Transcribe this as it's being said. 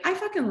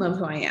fucking love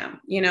who I am,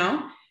 you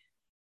know?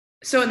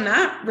 So in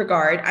that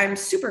regard, I'm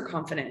super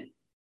confident.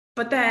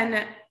 But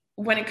then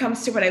when it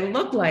comes to what I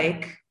look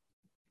like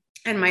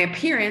and my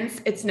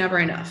appearance, it's never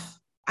enough.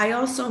 I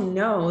also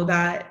know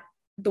that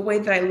the way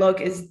that I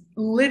look is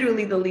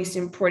literally the least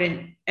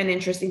important and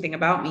interesting thing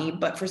about me.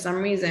 But for some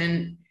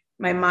reason,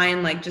 my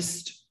mind like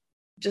just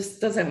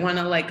doesn't want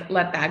to like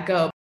let that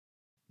go.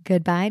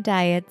 Goodbye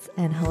diets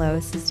and hello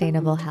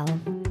sustainable health.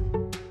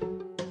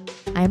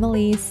 I'm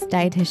Elise,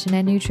 dietitian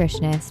and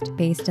nutritionist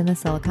based in the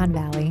Silicon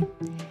Valley.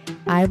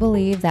 I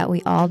believe that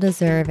we all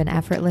deserve an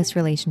effortless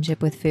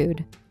relationship with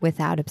food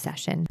without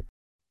obsession.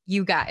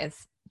 You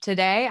guys,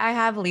 today I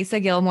have Lisa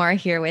Gilmore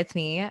here with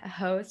me,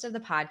 host of the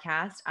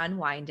podcast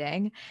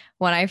Unwinding.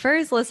 When I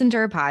first listened to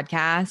her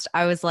podcast,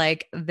 I was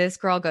like, this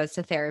girl goes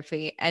to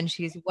therapy and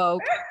she's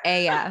woke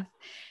AF.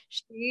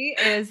 She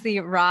is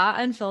the raw,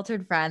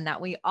 unfiltered friend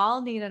that we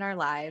all need in our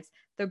lives.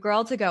 The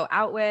girl to go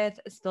out with,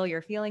 spill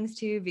your feelings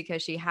to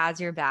because she has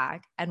your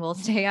back and will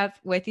stay up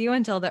with you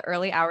until the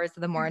early hours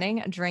of the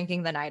morning,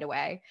 drinking the night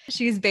away.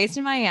 She's based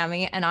in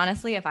Miami. And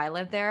honestly, if I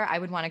lived there, I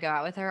would want to go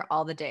out with her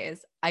all the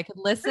days. I could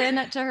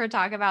listen to her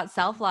talk about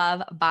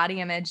self-love, body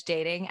image,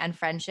 dating, and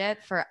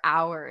friendship for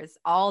hours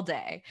all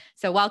day.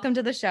 So welcome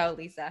to the show,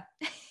 Lisa.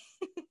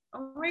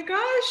 Oh my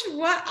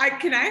gosh,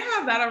 can I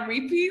have that on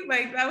repeat?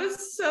 Like, that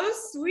was so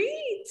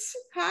sweet.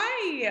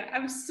 Hi,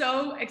 I'm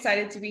so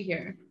excited to be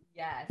here.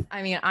 Yes.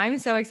 I mean, I'm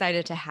so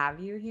excited to have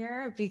you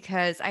here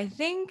because I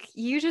think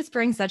you just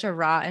bring such a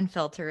raw and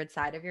filtered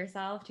side of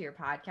yourself to your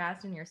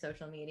podcast and your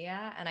social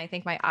media. And I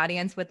think my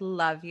audience would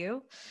love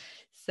you.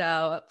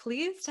 So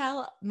please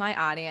tell my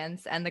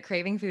audience and the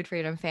Craving Food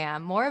Freedom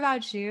fam more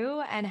about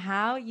you and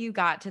how you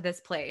got to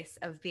this place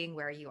of being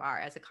where you are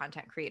as a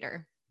content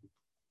creator.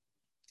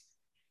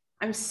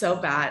 I'm so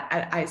bad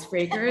at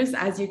icebreakers,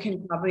 as you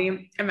can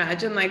probably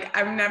imagine. Like,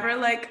 I'm never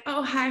like,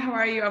 oh, hi, how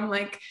are you? I'm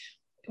like,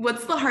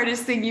 what's the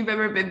hardest thing you've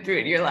ever been through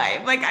in your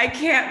life? Like, I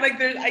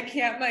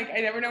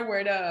never know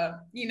where to,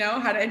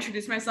 how to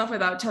introduce myself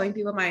without telling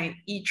people my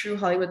true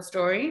Hollywood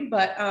story.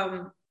 But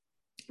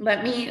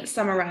let me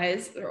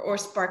summarize or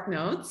spark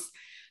notes.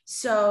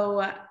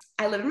 So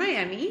I live in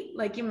Miami,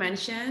 like you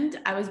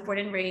mentioned. I was born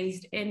and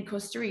raised in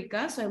Costa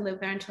Rica. So I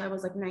lived there until I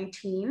was like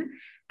 19.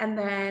 And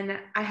then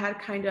I had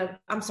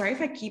I'm sorry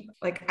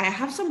if I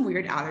have some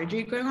weird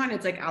allergy going on.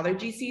 It's like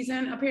allergy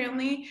season,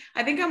 apparently.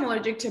 I think I'm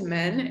allergic to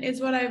men is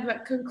what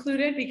I've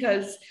concluded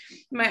because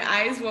my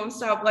eyes won't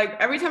stop. Like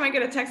every time I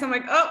get a text, I'm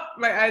like, oh,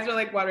 my eyes are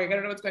like watering. I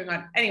don't know what's going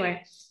on.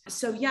 Anyway,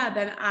 so yeah,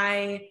 then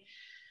I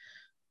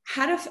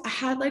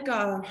had like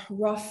a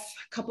rough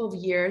couple of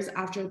years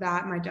after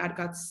that. My dad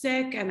got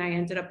sick and I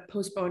ended up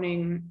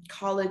postponing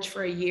college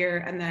for a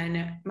year. And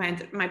then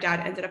my dad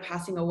ended up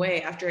passing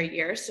away after a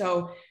year.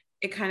 So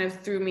it kind of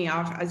threw me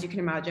off, as you can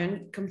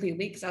imagine,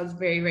 completely, because I was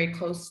very, very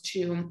close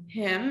to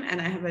him and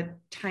I have a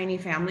tiny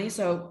family.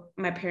 So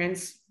my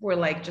parents were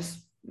like just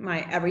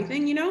my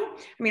everything, I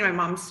mean, my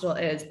mom still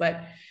is,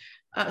 but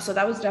so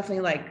that was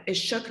definitely like, it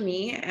shook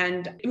me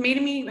and it made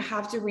me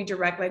have to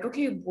redirect, like,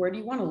 okay, where do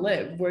you want to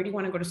live? Where do you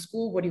want to go to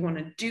school? What do you want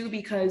to do?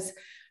 Because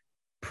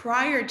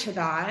prior to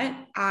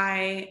that,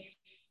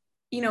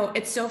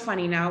 it's so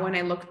funny now when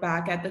I look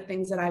back at the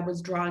things that I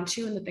was drawn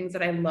to and the things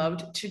that I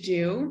loved to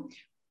do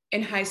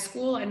in high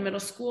school and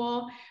middle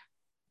school.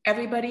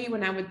 Everybody,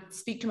 when I would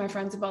speak to my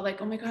friends about like,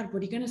 oh my God,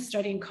 what are you going to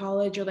study in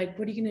college? Or like,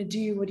 what are you going to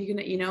do? What are you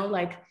going to,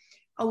 like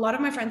a lot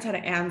of my friends had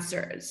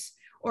answers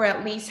or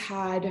at least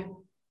had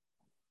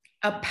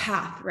a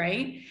path,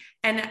 right?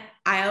 And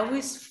I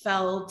always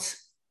felt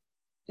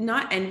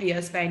not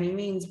envious by any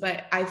means,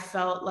 but I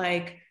felt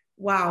like,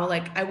 wow,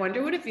 like I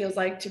wonder what it feels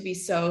like to be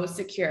so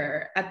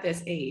secure at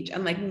this age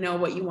and like know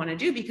what you want to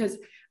do, because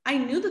I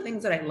knew the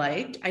things that I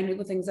liked, I knew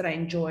the things that I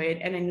enjoyed,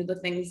 and I knew the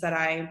things that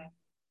I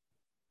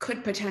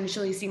could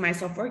potentially see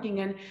myself working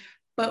in.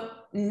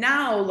 But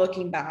now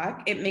looking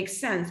back, it makes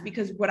sense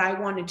because what I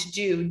wanted to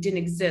do didn't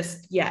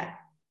exist yet,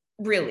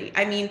 really.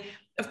 I mean,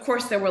 of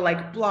course there were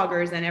like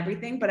bloggers and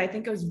everything, but I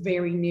think it was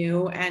very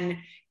new and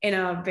in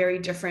a very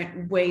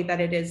different way that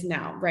it is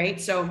now,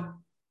 right? So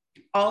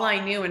all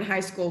I knew in high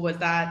school was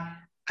that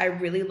I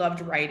really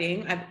loved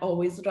writing. I've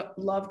always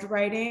loved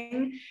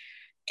writing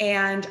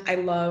and I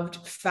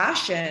loved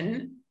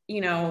fashion.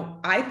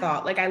 I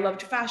thought like I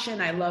loved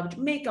fashion, I loved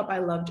makeup, I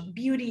loved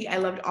beauty, I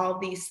loved all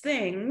these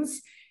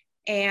things.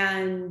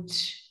 And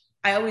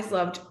I always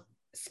loved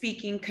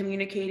speaking,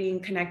 communicating,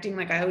 connecting.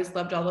 Like I always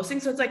loved all those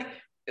things. So it's like,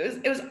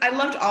 I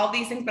loved all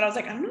these things, but I was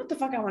like, I don't know what the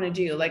fuck I want to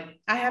do. Like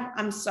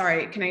I'm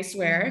sorry. Can I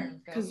swear?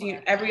 Because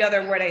every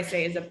other word I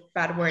say is a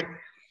bad word.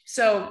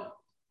 So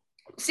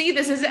see, you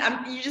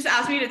just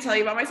asked me to tell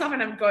you about myself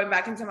and I'm going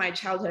back into my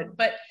childhood.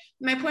 But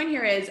my point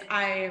here is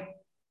I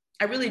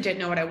really didn't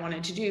know what I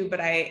wanted to do,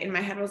 but in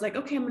my head was like,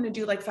 okay, I'm going to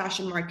do like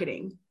fashion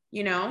marketing.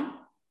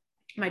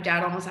 My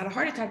dad almost had a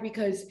heart attack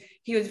because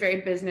he was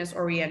very business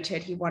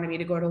oriented. He wanted me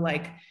to go to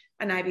like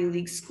an Ivy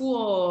League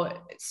school,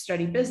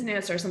 study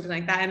business or something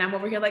like that. And I'm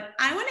over here like,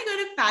 I want to go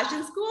to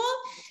fashion school.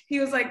 He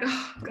was like,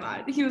 oh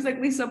God. He was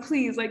like, Lisa,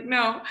 please, like,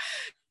 no.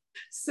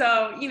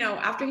 So,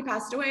 after he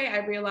passed away,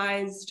 I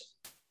realized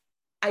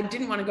I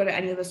didn't want to go to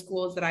any of the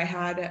schools that I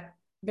had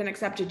been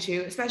accepted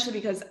to, especially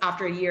because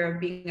after a year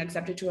of being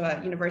accepted to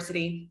a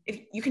university,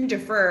 if you can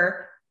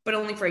defer, but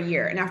only for a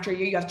year. And after a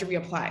year, you have to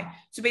reapply.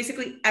 So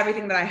basically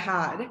everything that I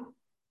had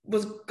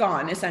was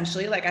gone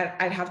essentially. Like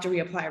I'd have to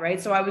reapply,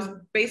 right? So I was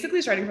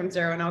basically starting from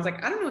zero, and I was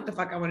like, I don't know what the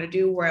fuck I want to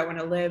do, where I want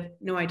to live,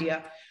 no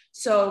idea.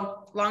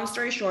 So long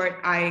story short,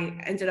 I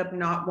ended up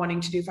not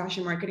wanting to do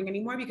fashion marketing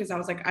anymore because I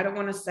was like, I don't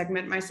want to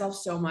segment myself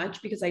so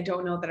much because I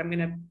don't know that I'm going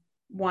to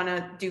want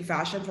to do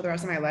fashion for the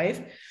rest of my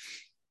life.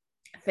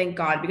 Thank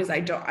God, because I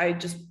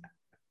just,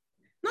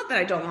 not that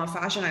I don't love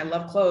fashion, I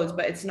love clothes,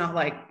 but it's not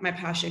like my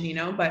passion,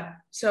 But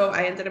so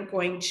I ended up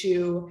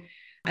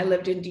I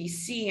lived in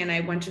DC and I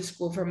went to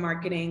school for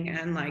marketing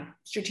and like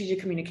strategic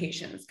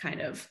communications,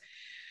 kind of.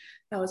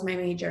 That was my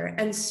major.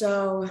 And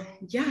so,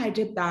 yeah, I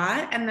did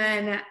that. And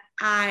then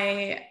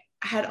I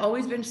had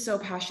always been so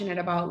passionate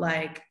about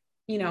like,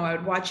 I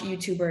would watch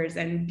YouTubers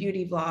and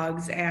beauty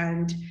vlogs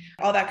and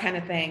all that kind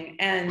of thing.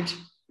 And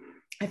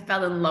I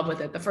fell in love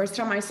with it. The first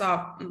time I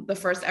saw the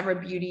first ever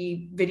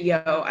beauty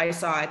video I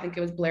think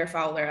it was Blair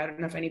Fowler. I don't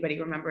know if anybody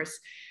remembers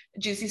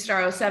Juicy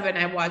Star 07.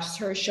 I watched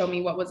her show me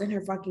what was in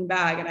her fucking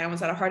bag and I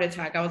almost had a heart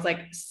attack. I was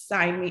like,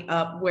 sign me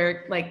up,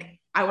 where like,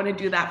 I want to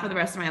do that for the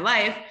rest of my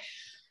life.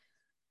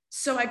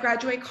 So I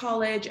graduate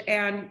college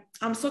and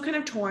I'm still kind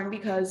of torn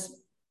because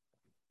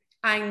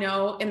I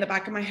know in the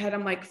back of my head,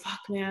 I'm like, fuck,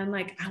 man,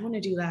 like, I want to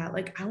do that.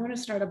 Like, I want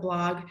to start a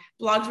blog.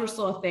 Blogs were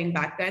still a thing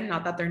back then.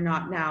 Not that they're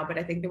not now, but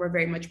I think they were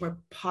very much more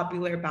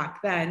popular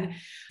back then.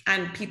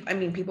 And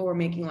people were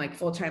making like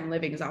full-time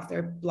livings off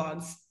their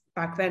blogs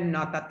back then.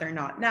 Not that they're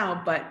not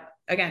now, but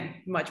again,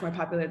 much more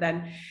popular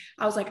then.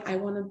 I was like, I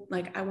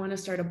want to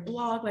start a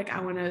blog. Like, I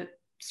want to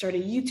start a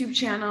YouTube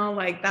channel.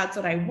 Like, that's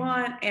what I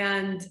want.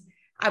 And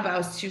I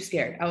was too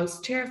scared. I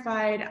was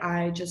terrified.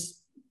 I just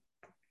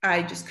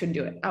couldn't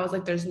do it. I was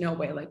like, there's no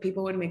way. Like,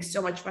 people would make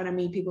so much fun of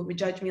me. People would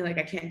judge me. Like,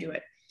 I can't do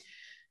it.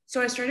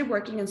 So I started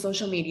working in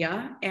social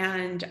media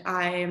and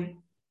I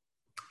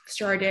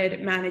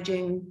started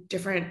managing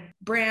different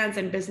brands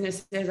and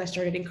businesses. I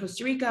started in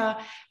Costa Rica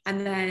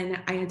and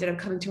then I ended up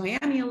coming to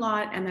Miami a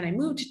lot. And then I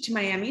moved to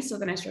Miami. So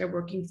then I started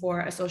working for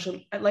an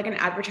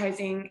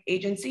advertising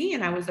agency,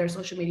 and I was their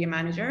social media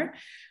manager,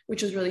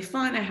 which was really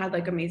fun. I had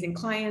like amazing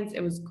clients.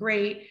 It was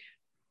great.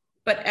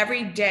 But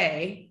every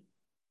day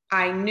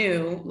I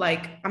knew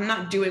like, I'm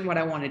not doing what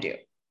I want to do.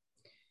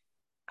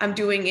 I'm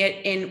doing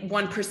it in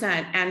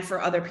 1% and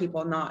for other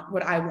people, not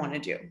what I want to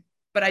do.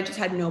 But I just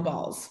had no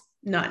balls,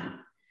 none.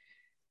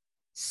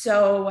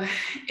 So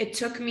it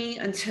took me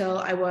until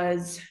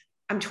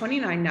I'm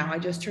 29 now. I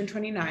just turned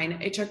 29.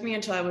 It took me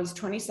until I was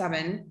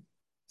 27.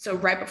 So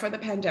right before the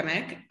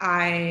pandemic,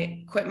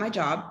 I quit my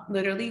job.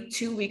 Literally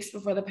 2 weeks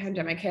before the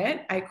pandemic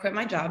hit, I quit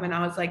my job and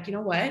I was like, you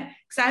know what?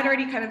 Because I had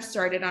already kind of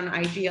started on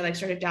IG, like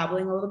started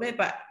dabbling a little bit,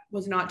 but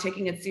was not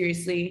taking it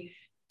seriously.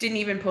 Didn't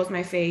even post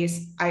my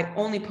face. I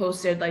only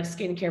posted like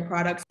skincare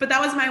products, but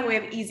that was my way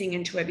of easing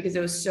into it because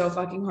it was so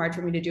fucking hard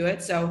for me to do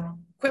it. So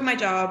quit my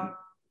job,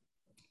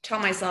 tell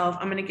myself,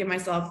 I'm going to give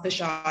myself the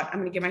shot. I'm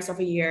going to give myself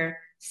a year,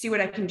 see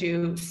what I can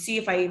do, see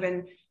if I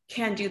even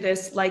can do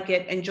this, like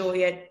it, enjoy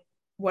it,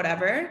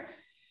 whatever.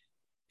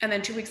 And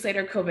then 2 weeks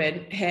later,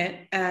 COVID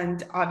hit.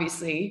 And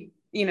obviously,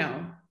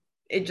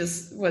 it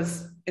just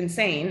was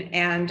insane.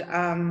 And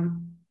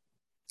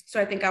so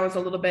I think I was a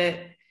little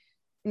bit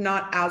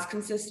not as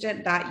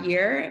consistent that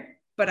year,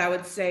 but I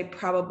would say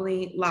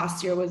probably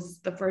last year was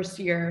the first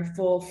year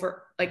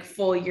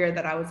full year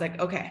that I was like,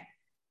 okay,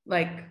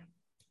 like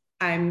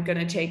I'm going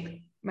to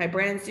take my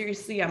brand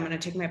seriously. I'm going to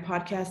take my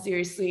podcast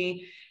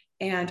seriously.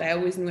 And I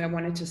always knew I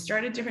wanted to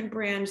start a different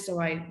brand.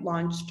 So I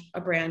launched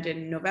a brand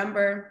in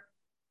November,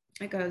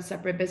 like a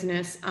separate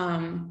business.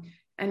 And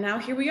now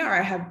here we are.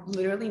 I have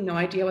literally no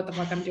idea what the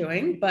fuck I'm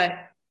doing, but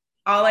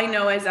all I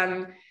know is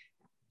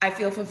I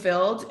feel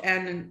fulfilled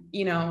and,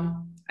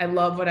 I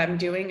love what I'm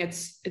doing.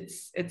 It's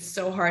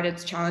so hard.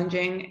 It's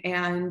challenging.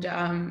 And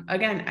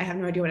again, I have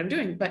no idea what I'm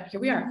doing, but here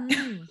we are.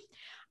 Mm-hmm.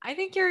 I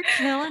think you're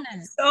killing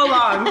it. So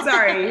long.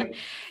 Sorry.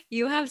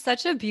 You have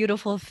such a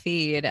beautiful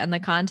feed and the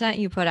content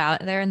you put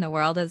out there in the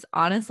world is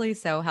honestly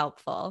so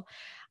helpful.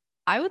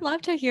 I would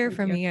love to hear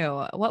from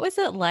you. What was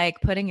it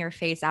like putting your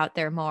face out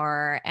there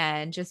more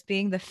and just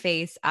being the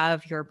face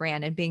of your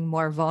brand and being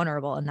more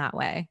vulnerable in that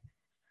way?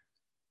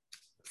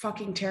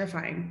 Fucking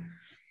terrifying.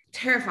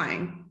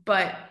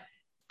 But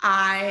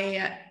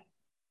I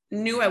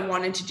knew I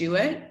wanted to do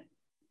it.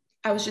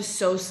 I was just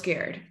so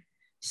scared.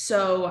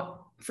 So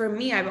for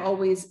me, I've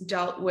always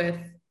dealt with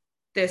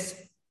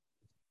this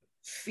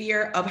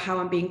fear of how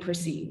I'm being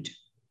perceived,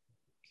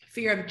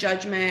 fear of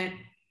judgment,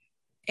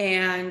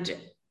 and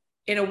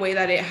in a way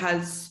that it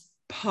has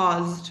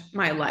paused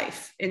my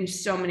life in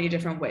so many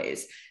different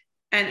ways.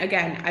 And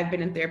again, I've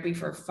been in therapy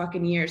for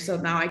fucking years. So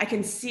now I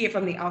can see it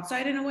from the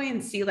outside in a way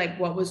and see like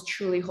what was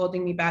truly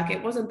holding me back.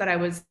 It wasn't that I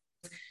was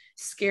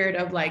scared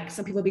of like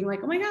some people being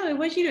like, oh my God,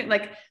 what's she doing?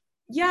 Like,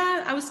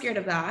 yeah, I was scared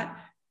of that.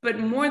 But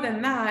more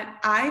than that,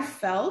 I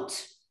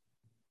felt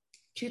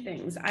two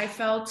things. I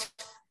felt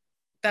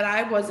that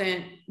I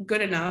wasn't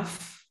good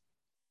enough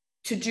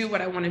to do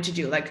what I wanted to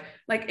do. Like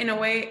in a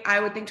way, I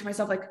would think to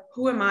myself, like,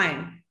 who am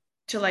I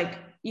to like,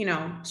 you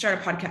know, start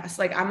a podcast?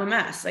 Like, I'm a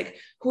mess. Like,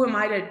 who am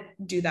I to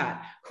do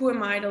that? Who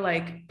am I to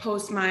like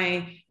post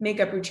my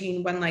makeup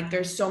routine when like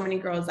there's so many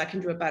girls that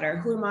can do it better?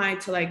 Who am I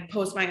to like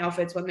post my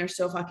outfits when they're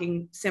so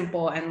fucking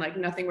simple and like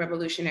nothing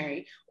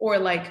revolutionary? Or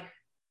like,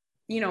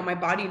 you know, my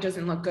body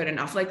doesn't look good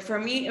enough. Like for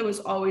me, it was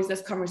always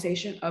this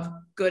conversation of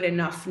good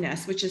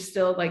enoughness, which is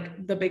still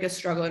like the biggest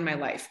struggle in my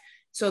life.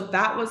 So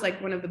that was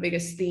like one of the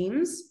biggest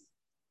themes.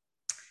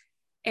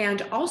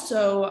 And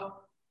also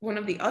one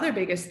of the other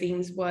biggest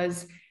themes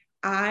was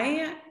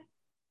it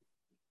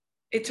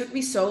took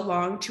me so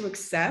long to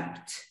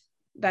accept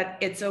that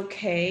it's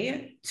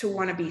okay to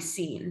want to be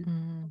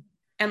seen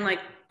and like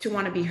to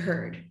want to be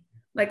heard.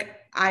 Like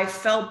I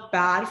felt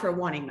bad for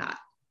wanting that,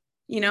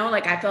 you know,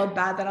 like I felt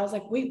bad that I was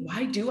like, wait,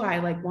 why do I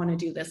like want to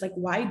do this? Like,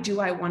 why do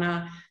I want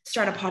to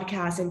start a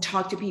podcast and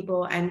talk to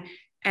people and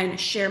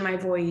share my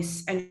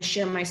voice and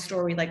share my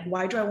story? Like,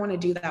 why do I want to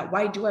do that?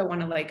 Why do I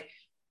want to like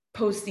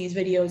post these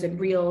videos and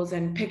reels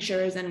and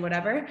pictures and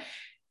whatever?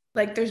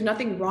 Like, there's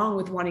nothing wrong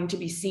with wanting to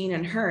be seen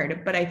and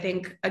heard. But I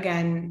think,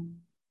 again,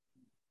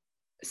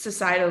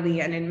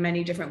 societally and in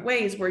many different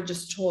ways, we're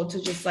just told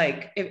to just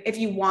like, if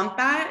you want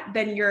that,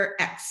 then you're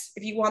X.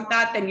 If you want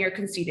that, then you're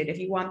conceited. If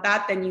you want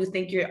that, then you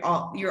think you're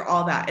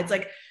all that. It's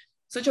like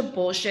such a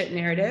bullshit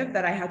narrative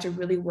that I had to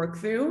really work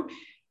through.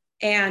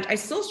 And I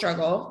still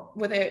struggle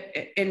with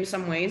it in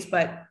some ways,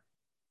 but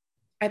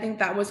I think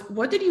that was,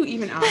 what did you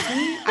even ask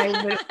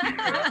me?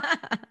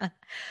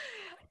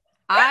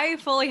 I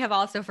fully have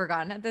also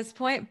forgotten at this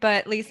point,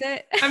 but Lisa,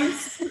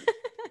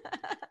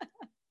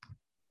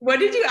 what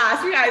did you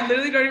ask me? I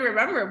literally don't even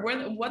remember.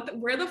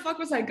 Where the fuck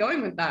was I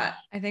going with that?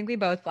 I think we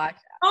both blacked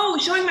out. Oh,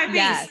 showing my face.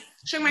 Yes.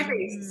 Showing my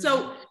face.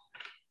 So,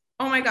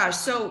 oh my gosh.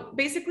 So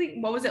basically,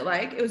 what was it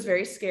like? It was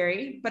very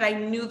scary, but I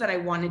knew that I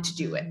wanted to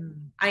do it.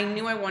 I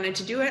knew I wanted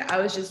to do it. I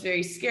was just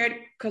very scared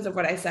because of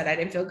what I said. I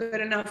didn't feel good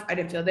enough. I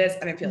didn't feel this.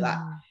 I didn't feel that.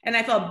 And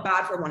I felt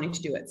bad for wanting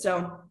to do it.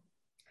 So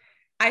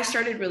I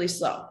started really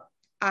slow.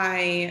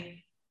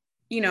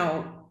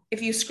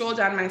 If you scroll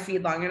down my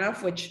feed long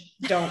enough, which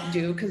don't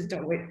do, because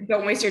don't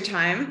waste your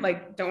time.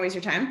 Like, don't waste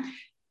your time.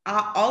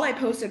 All I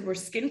posted were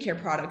skincare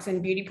products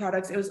and beauty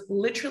products. It was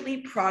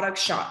literally product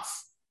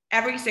shots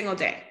every single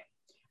day.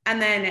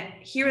 And then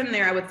here and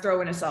there, I would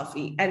throw in a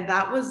selfie. And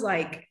that was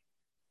like,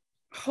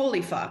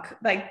 holy fuck.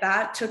 Like,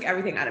 that took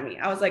everything out of me.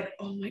 I was like,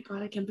 oh my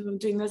God, I can't believe I'm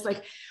doing this.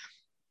 Like,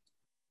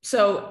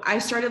 so I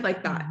started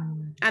like that.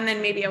 And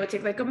then maybe I would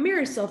take like a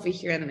mirror selfie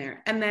here and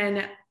there. And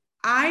then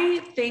I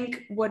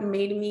think what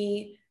made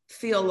me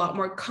feel a lot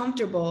more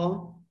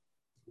comfortable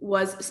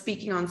was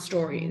speaking on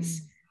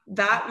stories.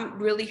 That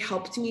really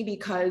helped me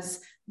because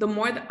the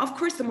more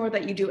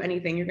that you do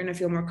anything, you're going to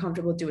feel more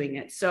comfortable doing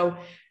it. So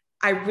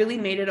I really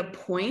made it a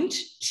point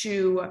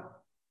to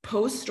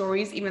post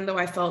stories, even though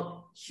I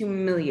felt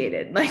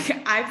humiliated.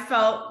 Like I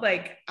felt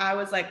like I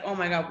was like, oh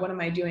my God, what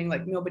am I doing?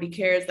 Like nobody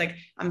cares. Like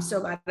I'm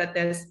so bad at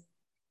this.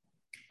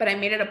 But I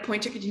made it a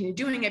point to continue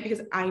doing it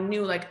because I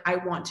knew like I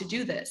want to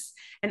do this.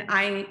 And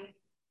I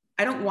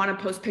don't want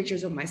to post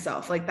pictures of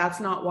myself. Like that's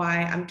not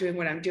why I'm doing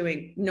what I'm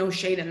doing. No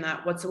shade in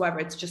that whatsoever.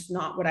 It's just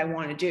not what I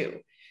want to do.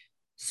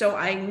 So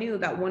I knew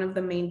that one of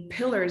the main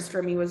pillars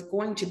for me was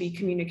going to be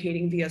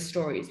communicating via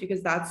stories,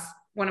 because that's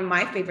one of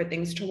my favorite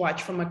things to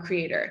watch from a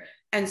creator.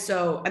 And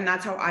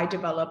that's how I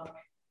develop,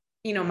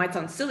 might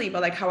sound silly,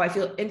 but like how I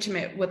feel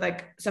intimate with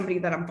like somebody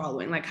that I'm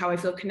following, like how I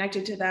feel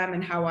connected to them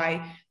and how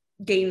I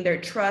gain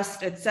their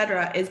trust,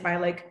 etc., is by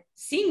like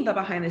seeing the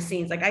behind the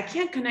scenes. Like I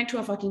can't connect to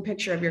a fucking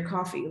picture of your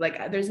coffee.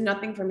 Like there's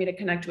nothing for me to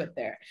connect with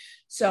there.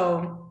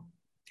 So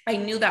I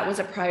knew that was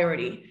a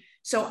priority.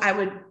 So I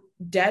would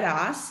dead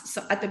ass.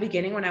 So at the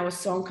beginning, when I was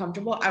so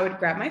uncomfortable, I would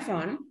grab my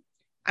phone.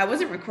 I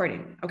wasn't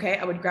recording. Okay.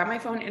 I would grab my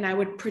phone and I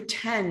would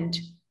pretend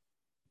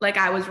like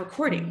I was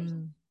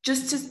recording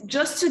just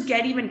to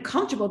get even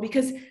comfortable,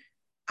 because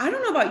I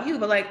don't know about you,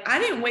 but like, I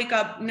didn't wake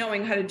up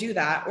knowing how to do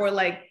that or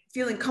like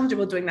feeling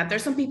comfortable doing that.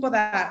 There's some people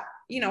that,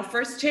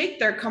 first take,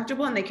 they're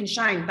comfortable and they can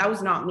shine. That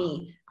was not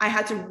me. I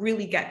had to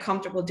really get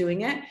comfortable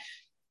doing it.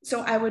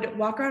 So I would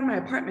walk around my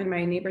apartment.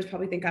 My neighbors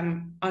probably think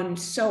I'm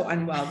so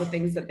unwell, the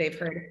things that they've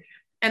heard.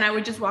 And I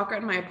would just walk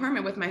around my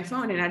apartment with my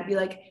phone and I'd be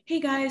like, hey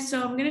guys,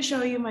 so I'm going to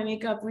show you my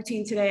makeup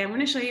routine today. I'm going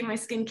to show you my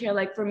skincare.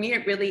 Like for me,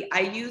 I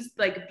used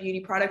like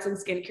beauty products and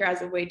skincare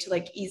as a way to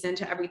like ease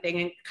into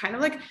everything and kind of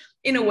like,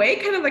 in a way,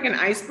 kind of like an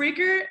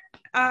icebreaker,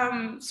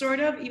 sort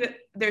of. Even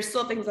there's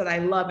still things that I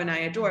love and I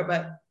adore,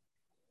 but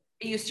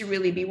it used to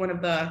really be one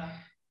of the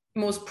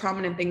most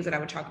prominent things that I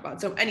would talk about.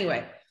 So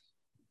anyway,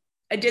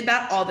 I did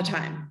that all the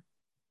time.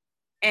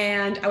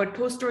 And I would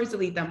post stories,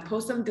 delete them,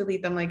 post them,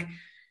 delete them. Like,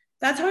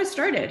 that's how I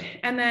started.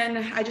 And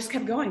then I just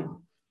kept going.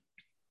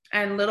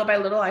 And little by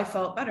little, I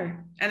felt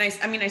better. And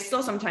I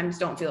still sometimes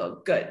don't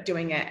feel good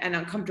doing it and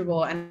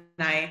uncomfortable. And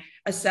I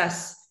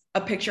assess a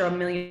picture a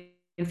million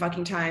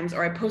fucking times,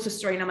 or I post a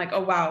story and I'm like,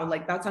 oh, wow,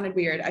 like that sounded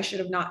weird. I should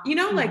have not,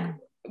 like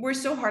we're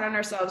so hard on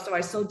ourselves. So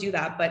I still do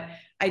that, but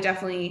I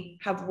definitely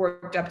have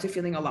worked up to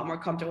feeling a lot more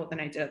comfortable than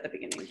I did at the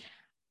beginning.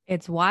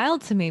 It's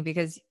wild to me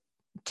because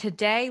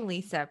today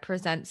Lisa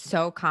presents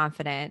so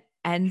confident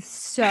and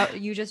so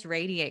you just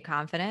radiate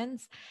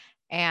confidence.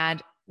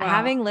 And Wow.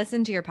 having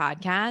listened to your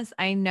podcast,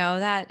 I know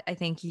that I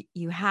think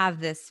you have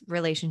this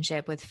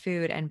relationship with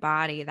food and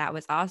body that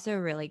was also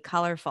really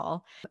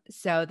colorful.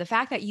 So the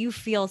fact that you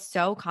feel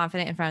so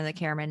confident in front of the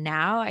camera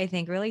now, I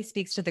think really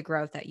speaks to the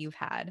growth that you've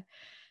had.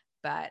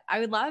 But I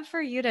would love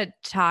for you to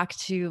talk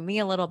to me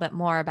a little bit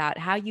more about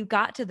how you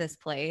got to this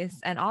place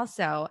and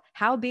also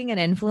how being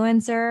an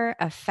influencer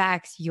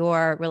affects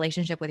your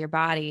relationship with your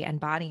body and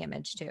body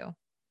image too.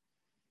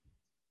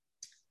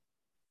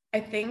 I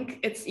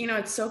think it's, you know,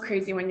 it's so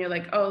crazy when you're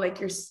like, oh, like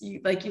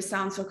you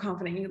sound so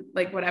confident, you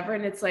like whatever.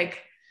 And it's like,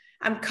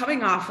 I'm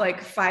coming off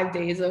like 5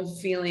 days of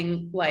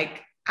feeling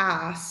like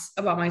ass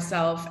about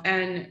myself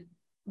and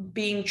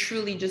being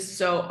truly just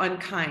so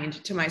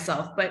unkind to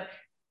myself. But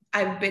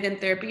I've been in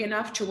therapy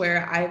enough to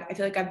where I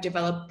feel like I've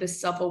developed this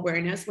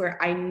self-awareness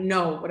where I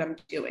know what I'm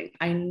doing.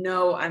 I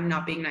know I'm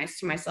not being nice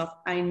to myself.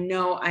 I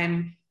know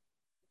I'm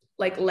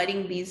like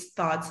letting these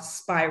thoughts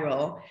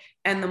spiral.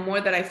 And the more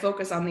that I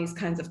focus on these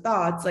kinds of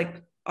thoughts,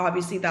 like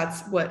obviously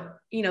that's what,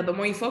 you know, the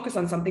more you focus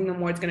on something, the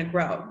more it's going to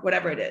grow,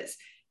 whatever it is.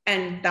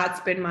 And that's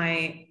been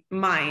my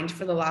mind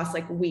for the last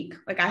like week.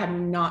 Like I have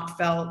not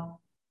felt,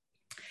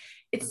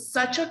 it's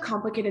such a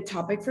complicated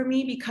topic for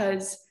me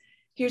because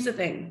here's the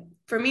thing.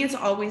 For me, it's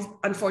always,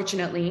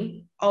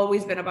 unfortunately,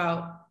 always been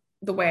about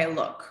the way I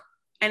look.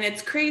 And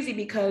it's crazy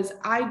because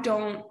I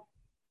don't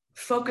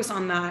focus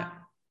on that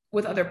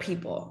with other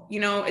people.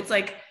 You know, it's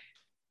like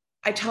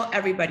I tell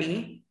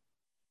everybody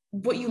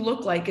what you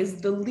look like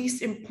is the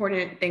least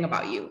important thing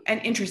about you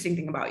and interesting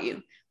thing about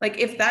you. Like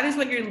if that is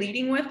what you're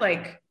leading with,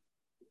 like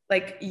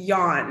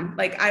yawn.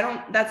 Like I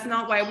don't, that's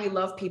not why we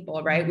love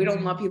people, right? We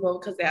don't love people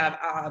because they have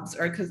abs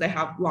or because they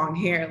have long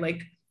hair.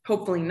 Like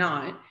hopefully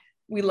not.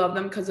 We love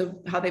them because of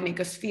how they make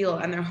us feel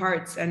and their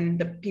hearts and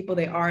the people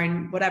they are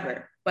and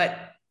whatever. But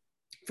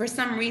for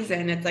some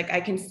reason, it's like I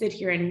can sit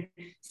here and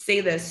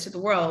say this to the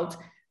world,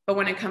 but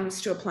when it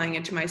comes to applying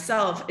it to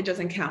myself, it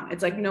doesn't count.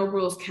 It's like no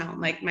rules count.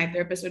 Like my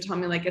therapist would tell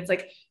me, like, it's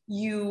like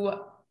you're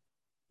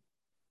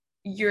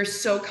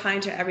so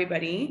kind to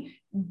everybody,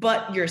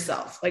 but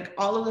yourself. Like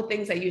all of the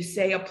things that you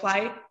say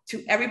apply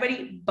to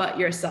everybody but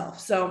yourself.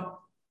 So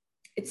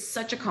it's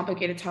such a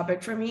complicated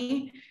topic for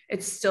me.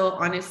 It's still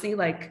honestly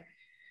like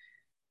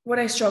what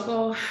I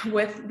struggle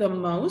with the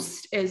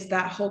most is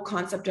that whole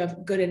concept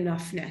of good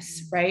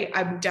enoughness, right?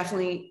 I'm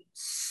definitely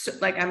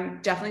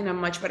in a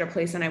much better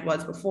place than I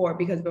was before,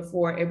 because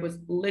before it was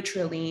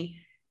literally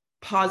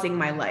pausing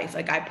my life.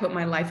 Like I put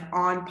my life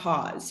on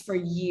pause for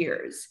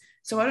years.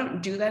 So I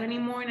don't do that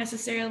anymore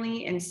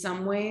necessarily in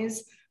some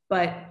ways,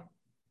 but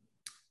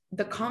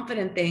the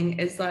confident thing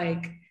is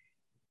like,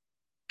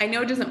 I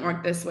know it doesn't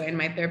work this way. And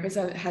my therapist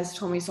has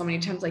told me so many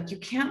times, like, you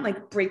can't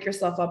like break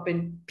yourself up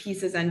in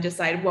pieces and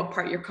decide what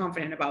part you're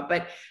confident about.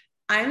 But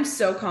I'm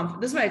so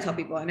confident. This is what I tell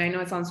people. And I know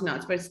it sounds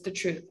nuts, but it's the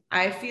truth.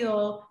 I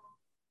feel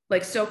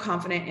like so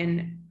confident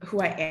in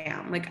who I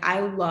am. Like I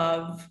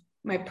love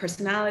my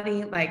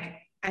personality. Like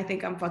I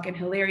think I'm fucking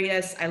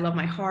hilarious. I love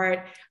my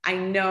heart. I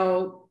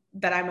know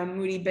that I'm a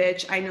moody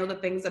bitch. I know the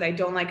things that I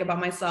don't like about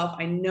myself.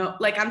 I know,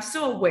 like, I'm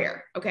so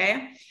aware.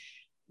 Okay.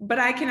 But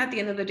I can, at the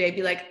end of the day,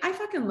 be like, I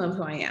fucking love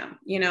who I am,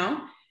 you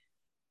know?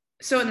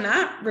 So in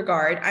that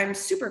regard, I'm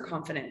super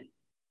confident.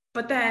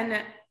 But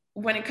then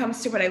when it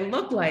comes to what I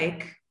look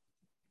like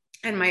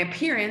and my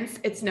appearance,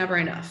 it's never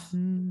enough.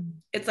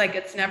 It's like,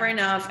 it's never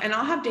enough. And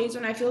I'll have days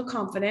when I feel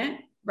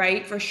confident,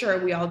 right? For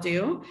sure, we all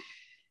do.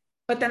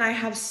 But then I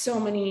have so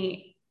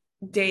many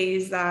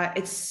days that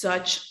it's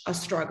such a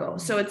struggle.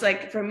 So it's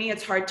like, for me,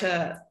 it's hard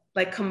to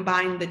like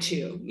combine the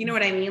two. You know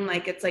what I mean?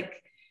 Like, it's like,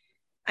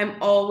 I'm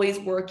always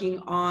working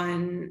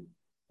on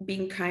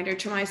being kinder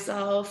to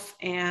myself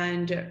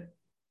and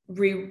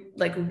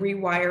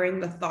rewiring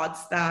the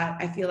thoughts that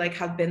I feel like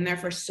have been there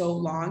for so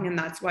long. And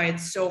that's why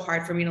it's so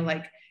hard for me to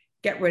like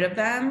get rid of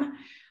them.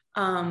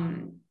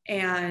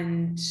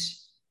 And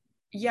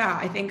yeah,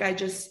 I think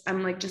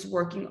I'm like just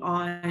working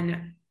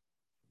on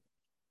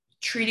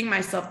treating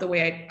myself the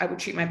way I would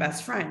treat my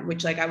best friend,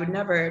 which like I would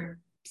never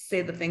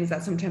say the things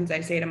that sometimes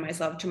I say to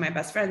myself to my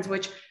best friends,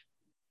 which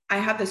I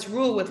have this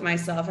rule with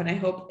myself. And I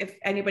hope if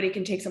anybody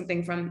can take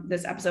something from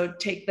this episode,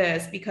 take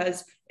this,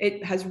 because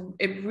it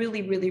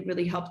really, really,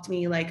 really helped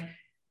me like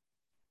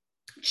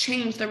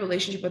change the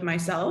relationship with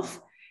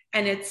myself.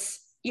 And it's,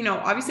 you know,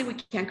 obviously we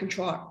can't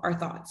control our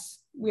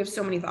thoughts. We have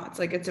so many thoughts,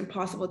 like it's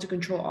impossible to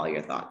control all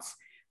your thoughts,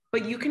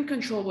 but you can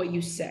control what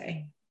you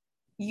say.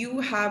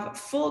 You have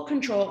full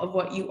control of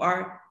what you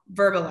are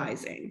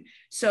verbalizing.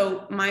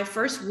 So my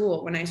first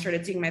rule when I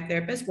started seeing my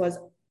therapist was,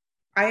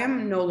 I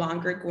am no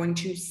longer going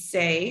to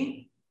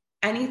say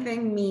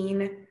anything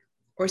mean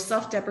or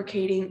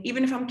self-deprecating,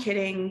 even if I'm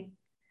kidding,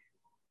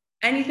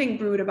 anything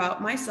rude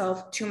about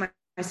myself to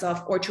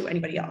myself or to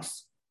anybody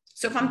else.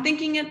 So if I'm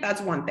thinking it, that's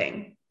one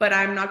thing, but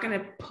I'm not going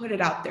to put it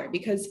out there,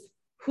 because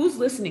who's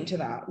listening to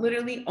that?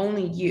 Literally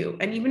only you.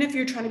 And even if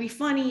you're trying to be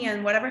funny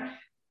and whatever,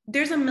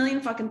 there's a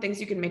million fucking things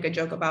you can make a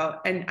joke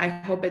about. And I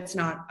hope it's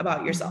not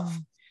about yourself.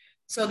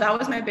 So that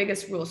was my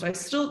biggest rule. So I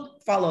still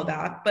follow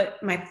that,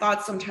 but my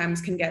thoughts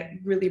sometimes can get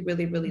really,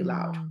 really, really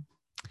loud.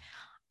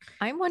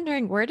 I'm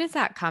wondering, where does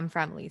that come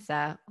from,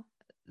 Lisa,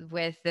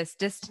 with this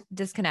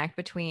disconnect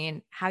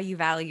between how you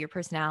value your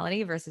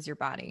personality versus your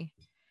body?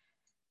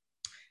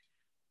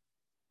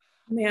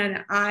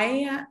 Man,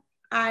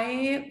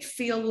 I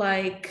feel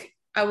like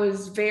I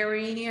was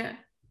very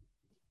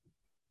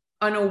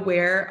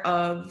unaware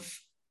of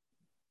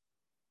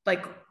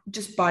like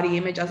just body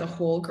image as a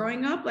whole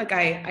growing up. Like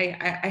I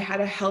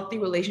had a healthy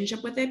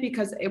relationship with it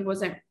because it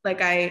wasn't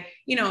like I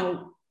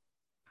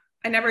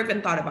never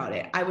even thought about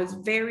it. I was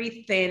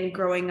very thin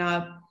growing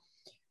up.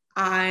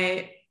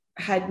 I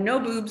had no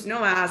boobs,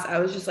 no ass. I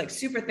was just like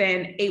super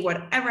thin, ate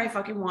whatever I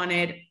fucking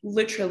wanted,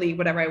 literally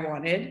whatever I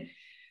wanted.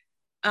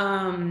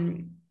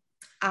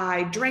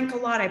 I drank a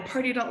lot. I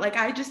partied a lot. Like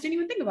I just didn't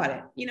even think about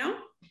it,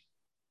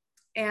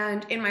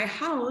 And in my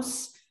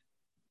house,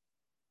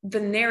 the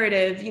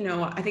narrative,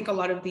 I think a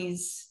lot of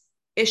these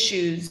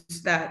issues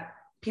that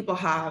people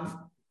have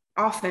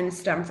often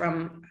stem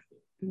from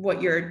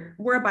we're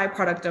a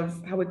byproduct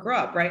of how we grew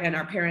up, right? And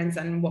our parents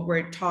and what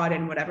we're taught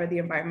and whatever the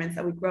environments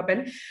that we grew up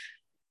in.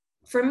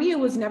 For me, it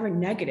was never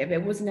negative. There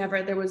was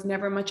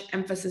never much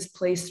emphasis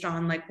placed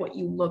on like what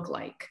you look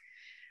like.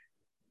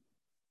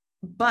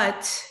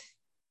 But,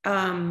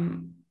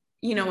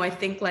 I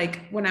think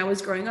like when I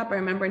was growing up, I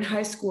remember in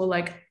high school,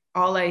 like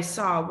all I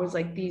saw was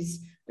like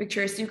these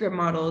Victoria's Secret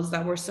models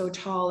that were so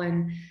tall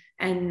and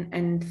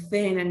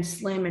thin and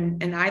slim.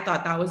 And I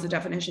thought that was the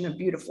definition of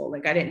beautiful.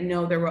 Like I didn't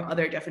know there were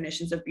other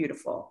definitions of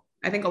beautiful.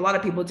 I think a lot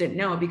of people didn't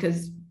know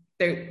because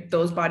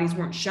those bodies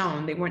weren't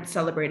shown. They weren't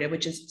celebrated,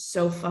 which is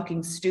so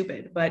fucking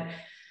stupid. But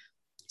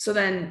so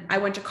then I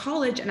went to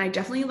college and I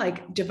definitely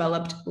like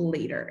developed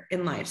later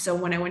in life. So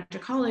when I went to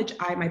college,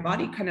 my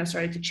body kind of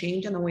started to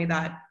change in the way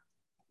that,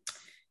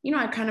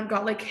 I kind of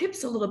got like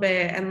hips a little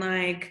bit and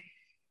like,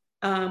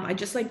 I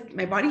just like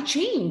my body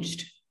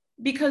changed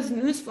because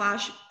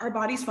newsflash, our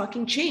bodies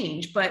fucking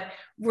change, but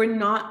we're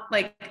not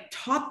like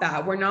taught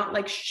that. We're not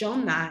like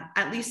shown that,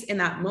 at least in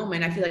that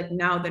moment. I feel like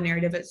now the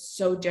narrative is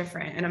so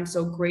different. And I'm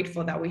so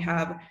grateful that we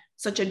have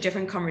such a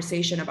different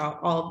conversation about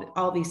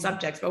all these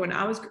subjects. But when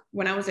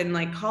I was in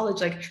like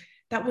college, like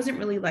that wasn't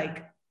really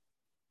like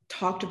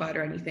talked about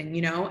or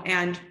anything,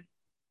 And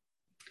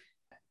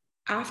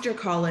after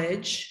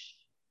college,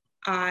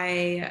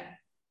 I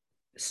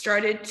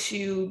started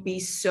to be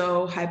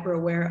so hyper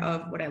aware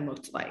of what I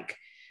looked like.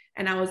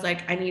 And I was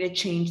like, I need to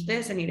change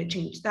this. I need to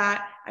change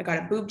that. I got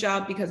a boob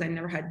job because I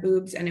never had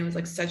boobs. And it was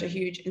like such a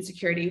huge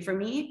insecurity for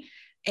me.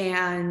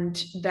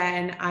 And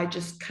then I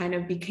just kind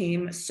of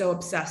became so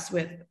obsessed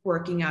with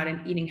working out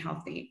and eating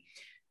healthy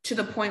to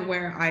the point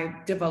where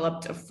I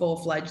developed a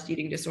full-fledged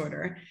eating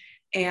disorder.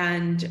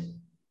 And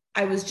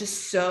I was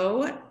just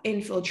so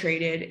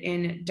infiltrated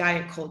in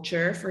diet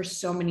culture for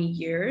so many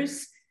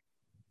years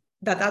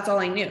that that's all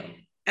I knew.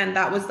 And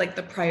that was like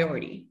the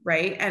priority,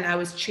 right? And I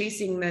was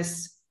chasing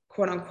this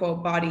quote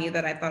unquote body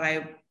that I thought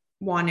I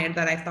wanted,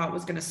 that I thought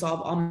was going to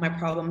solve all my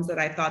problems, that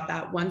I thought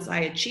that once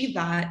I achieve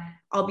that,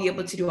 I'll be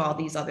able to do all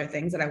these other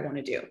things that I want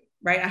to do,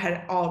 right? I had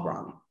it all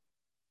wrong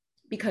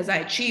because I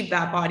achieved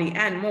that body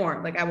and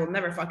more. Like I will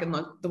never fucking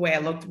look the way I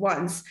looked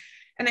once.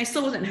 And I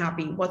still wasn't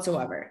happy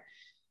whatsoever.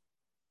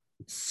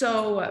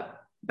 So,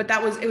 but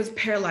it was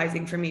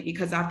paralyzing for me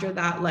because after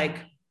that, like,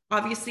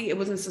 obviously it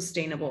wasn't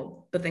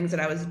sustainable, the things that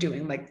I was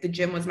doing. Like the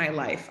gym was my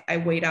life. I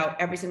weighed out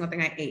every single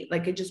thing I ate.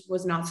 Like it just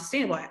was not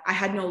sustainable. I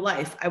had no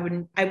life. I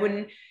wouldn't,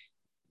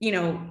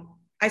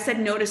 I said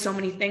no to so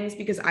many things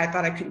because I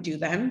thought I couldn't do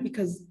them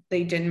because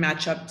they didn't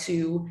match up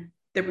to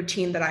the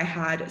routine that I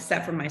had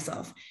set for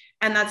myself.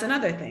 And that's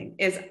another thing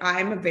is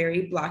I'm a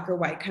very black or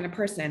white kind of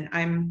person.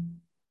 I'm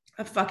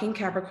a fucking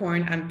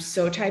Capricorn. I'm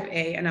so type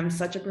A and I'm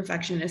such a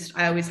perfectionist.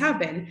 I always have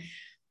been.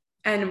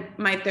 And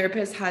my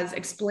therapist has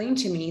explained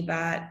to me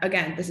that,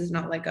 again, this is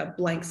not like a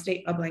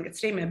blanket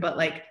statement, but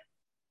like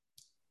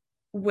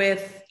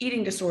with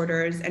eating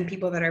disorders and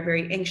people that are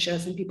very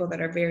anxious and people that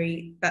are,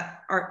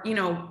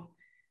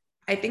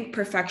 I think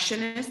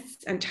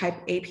perfectionists and type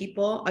A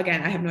people,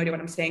 again, I have no idea what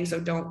I'm saying, so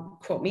don't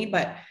quote me,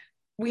 but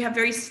we have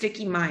very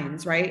sticky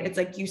minds, right? It's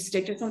like you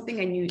stick to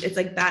something and it's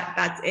like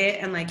that's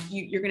it. And like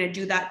you're going to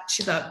do that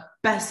to the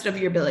best of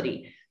your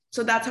ability.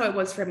 So that's how it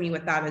was for me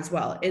with that as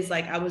well, is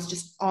like, I was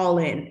just all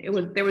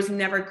in. There was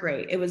never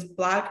gray. It was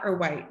black or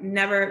white,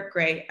 never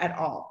gray at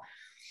all.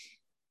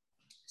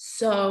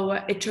 So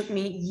it took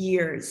me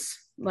years,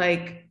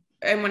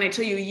 and when I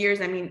tell you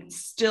years, I mean,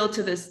 still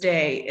to this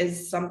day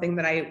is something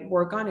that I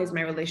work on, is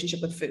my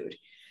relationship with food.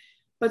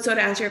 But so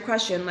to answer your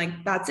question,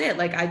 like, that's it.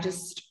 Like, I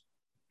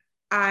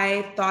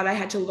thought I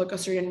had to look a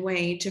certain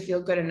way to feel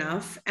good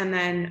enough. And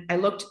then I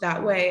looked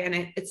that way and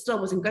it still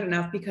wasn't good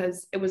enough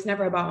because it was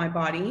never about my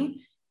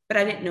body. But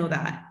I didn't know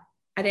that.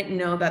 I didn't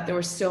know that there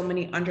were so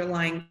many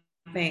underlying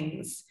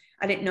things.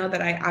 I didn't know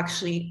that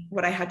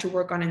what I had to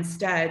work on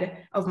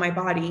instead of my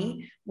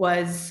body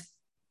was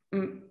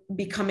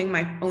becoming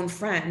my own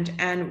friend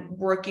and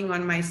working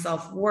on my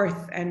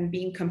self-worth and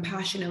being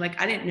compassionate.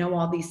 Like I didn't know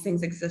all these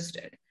things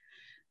existed.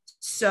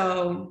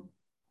 So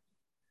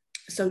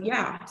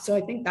yeah, so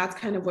I think that's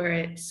kind of where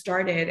it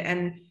started.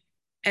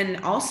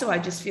 And also I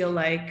just feel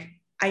like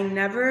I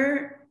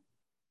never,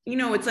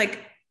 it's like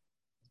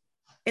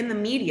in the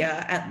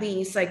media, at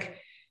least, like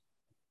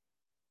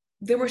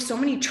there were so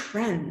many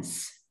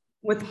trends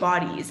with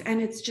bodies, and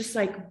it's just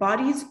like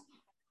bodies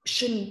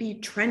shouldn't be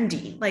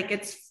trendy. Like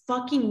it's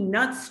fucking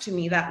nuts to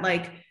me that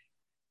like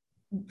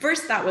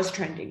first that was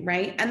trending,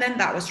 right? And then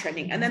that was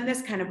trending, and then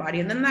this kind of body,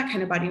 and then that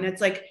kind of body. And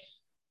it's like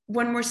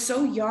when we're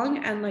so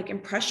young and like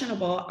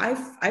impressionable,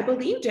 I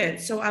believed it.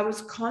 So I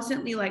was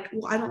constantly like,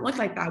 well, I don't look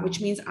like that, which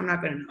means I'm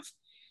not good enough.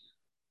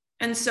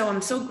 And so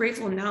I'm so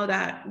grateful now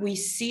that we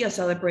see a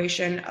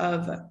celebration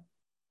of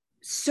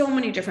so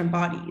many different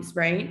bodies,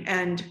 right?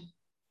 And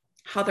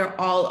how they're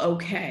all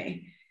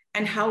okay,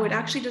 and how it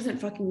actually doesn't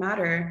fucking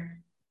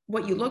matter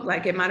what you look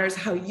like. It matters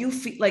how you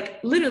feel, like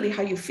literally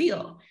how you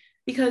feel.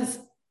 Because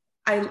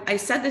I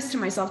said this to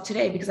myself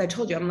today, because I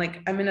told you,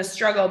 I'm in a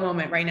struggle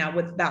moment right now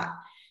with that.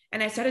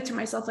 And I said it to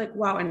myself, like,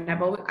 wow. And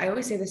I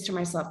always say this to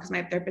myself, because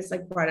my therapist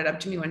like brought it up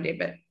to me one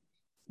day,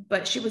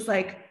 but she was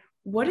like,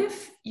 what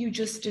if you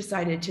just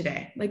decided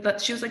today, like,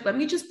 she was like,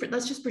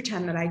 let's just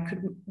pretend that I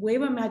could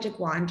wave a magic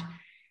wand,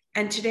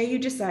 and today you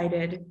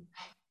decided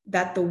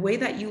that the way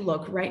that you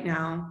look right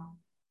now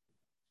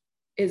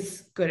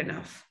is good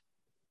enough.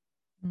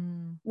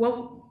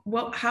 Well,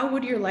 how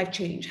would your life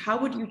change? How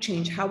would you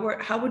change? How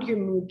would your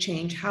mood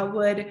change? How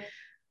would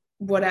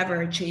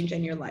whatever change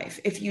in your life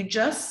if you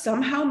just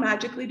somehow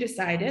magically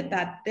decided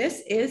that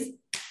that's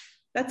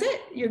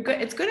it, you're good,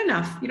 it's good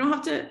enough, you don't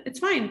have to, it's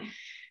fine.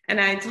 And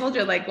I told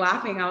her, like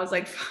laughing, I was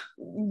like,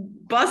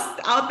 bust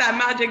out that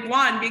magic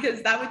wand,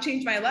 because that would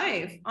change my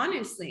life,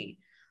 honestly.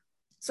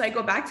 So I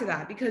go back to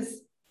that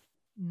because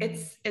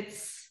it's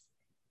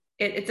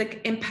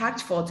like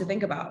impactful to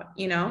think about,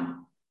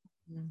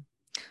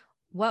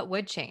 What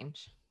would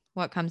change?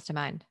 What comes to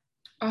mind?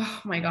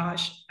 Oh my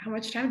gosh, how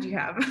much time do you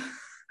have?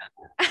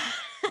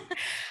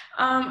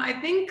 I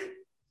think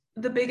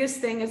the biggest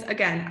thing is,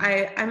 again,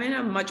 I'm in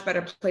a much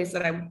better place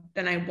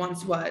than I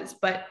once was,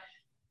 but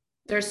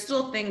there's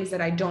still things that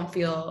I don't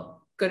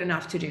feel good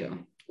enough to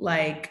do,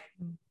 like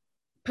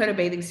put a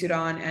bathing suit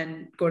on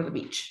and go to the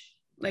beach.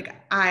 Like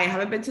I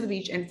haven't been to the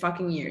beach in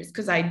fucking years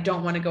because I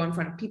don't want to go in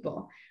front of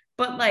people.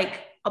 But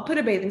like I'll put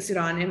a bathing suit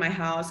on in my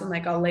house and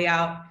like I'll lay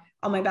out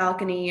on my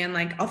balcony and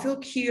like I'll feel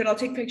cute, I'll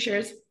take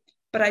pictures,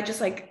 but I just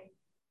like,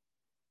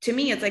 to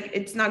me, it's like,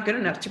 it's not good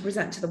enough to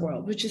present to the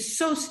world, which is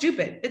so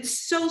stupid.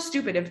 It's so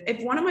stupid.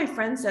 If one of my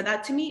friends said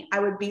that to me, I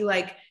would be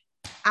like,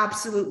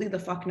 absolutely the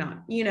fuck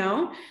not,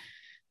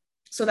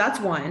 So that's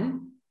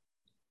one.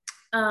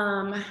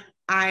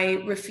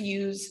 I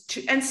refuse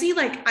to, and see,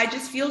 like, I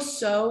just feel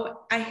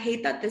I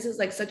hate that this is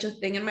like such a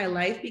thing in my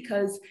life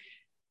because,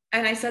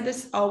 and I said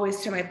this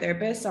always to my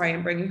therapist, sorry,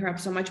 I'm bringing her up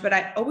so much, but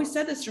I always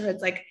said this to her.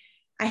 It's like,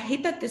 I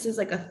hate that this is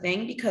like a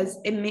thing because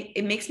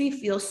it makes me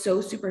feel so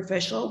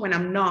superficial when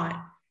I'm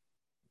not.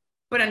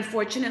 But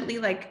unfortunately,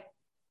 like,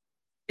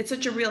 it's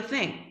such a real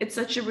thing. It's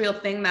such a real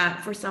thing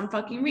that for some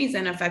fucking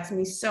reason affects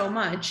me so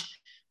much,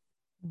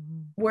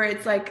 where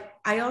it's like,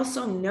 I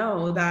also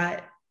know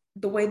that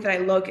the way that I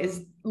look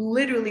is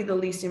literally the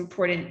least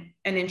important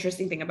and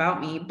interesting thing about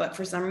me. But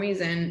for some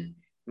reason,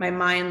 my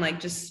mind like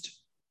just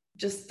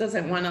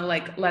doesn't want to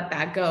like let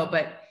that go.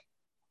 But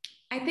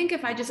I think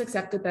if I just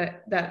accepted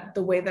that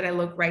the way that I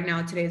look right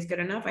now today is good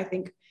enough, I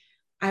think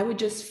I would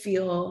just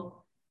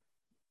feel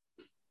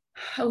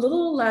a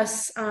little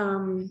less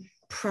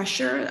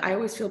pressure. I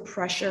always feel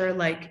pressure,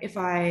 like if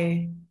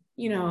I,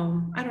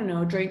 I don't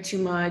know, drink too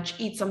much,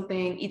 eat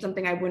something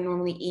I wouldn't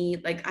normally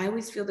eat. Like I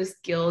always feel this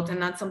guilt.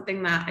 And that's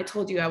something that I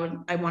told you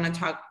I want to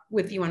talk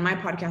with you on my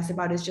podcast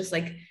about, is just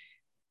like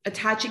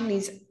attaching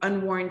these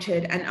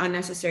unwarranted and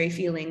unnecessary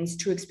feelings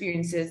to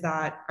experiences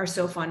that are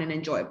so fun and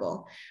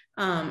enjoyable.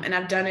 And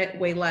I've done it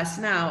way less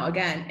now.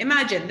 Again,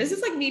 imagine this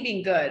is like me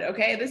being good.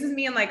 Okay. This is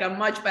me in like a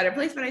much better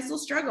place, but I still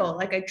struggle.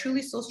 Like I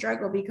truly still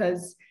struggle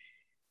because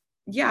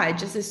yeah, it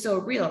just is so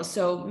real.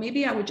 So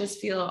maybe I would just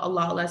feel a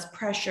lot less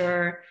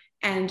pressure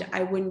and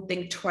I wouldn't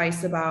think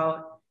twice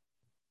about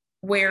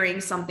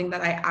wearing something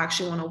that I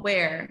actually want to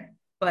wear,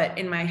 but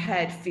in my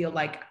head feel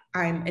like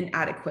I'm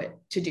inadequate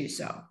to do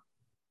so.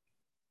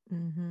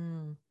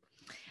 Mm-hmm.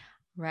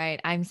 Right.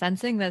 I'm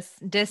sensing this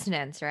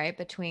dissonance, right,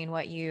 between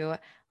what you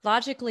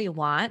logically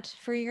want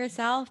for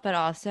yourself, but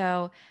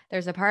also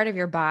there's a part of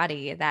your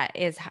body that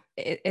is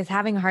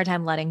having a hard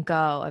time letting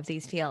go of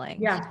these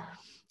feelings. Yeah.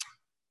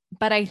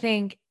 But I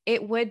think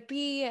it would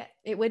be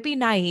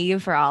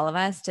naive for all of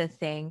us to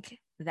think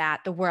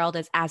that the world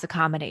is as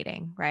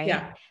accommodating, right?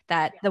 Yeah.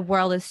 That the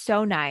world is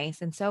so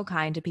nice and so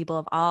kind to people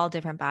of all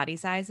different body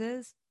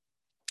sizes.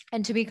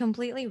 And to be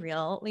completely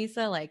real,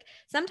 Lisa, like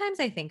sometimes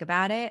I think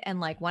about it. And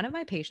like one of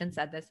my patients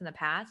said this in the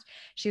past.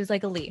 She was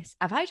like, Elise,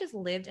 if I just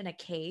lived in a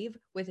cave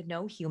with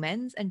no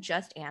humans and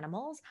just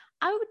animals,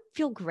 I would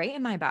feel great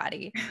in my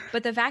body.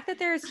 But the fact that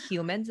there's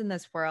humans in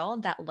this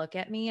world that look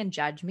at me and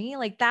judge me,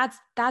 like that's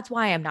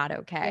why I'm not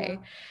okay.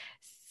 Yeah.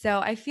 So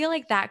I feel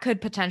like that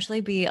could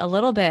potentially be a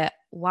little bit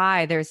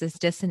why there's this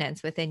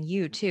dissonance within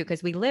you too,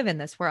 because we live in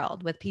this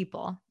world with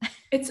people.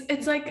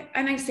 It's like,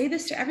 and I say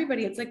this to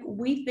everybody, it's like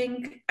we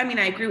think, I mean,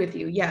 I agree with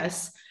you,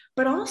 yes,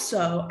 but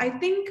also I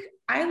think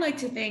I like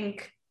to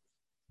think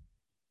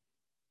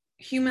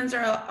humans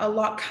are a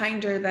lot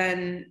kinder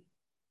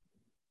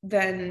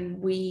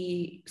than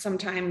we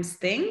sometimes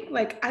think.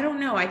 Like, I don't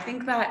know. I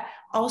think that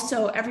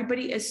also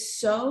everybody is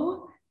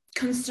so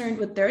concerned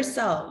with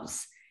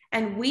themselves.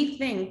 And we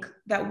think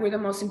that we're the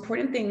most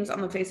important things on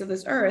the face of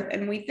this earth.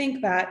 And we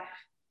think that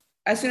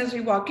as soon as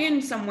we walk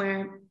in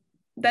somewhere,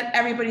 that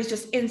everybody's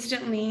just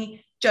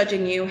instantly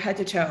judging you head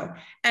to toe.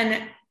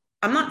 And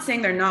I'm not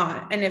saying they're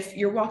not. And if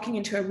you're walking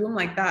into a room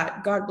like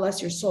that, God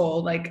bless your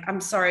soul. Like, I'm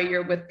sorry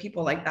you're with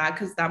people like that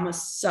because that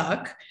must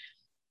suck.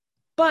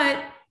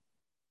 But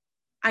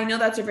I know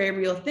that's a very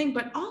real thing.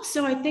 But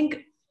also, I think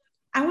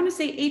I want to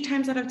say 8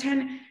 times out of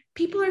 10,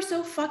 people are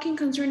so fucking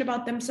concerned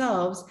about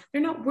themselves.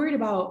 They're not worried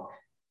about,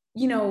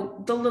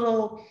 the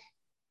little,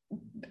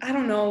 I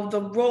don't know,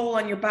 the roll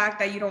on your back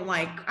that you don't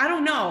like. I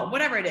don't know,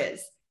 whatever it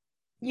is,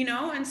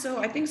 And so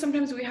I think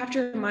sometimes we have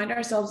to remind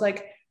ourselves,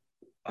 like,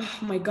 oh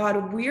my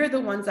God, we're the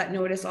ones that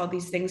notice all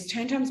these things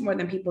 10 times more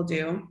than people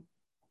do.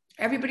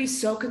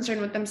 Everybody's so concerned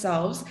with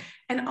themselves.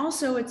 And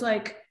also, it's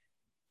like,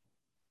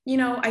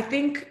 I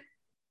think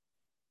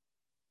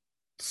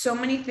so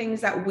many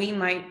things that we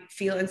might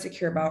feel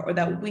insecure about or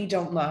that we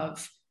don't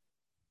love,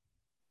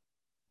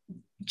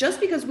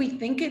 just because we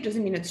think it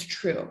doesn't mean it's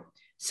true.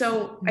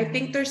 So I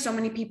think there's so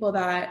many people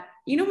that,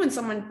 when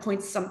someone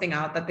points something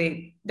out that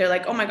they're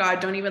like, oh my God,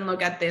 don't even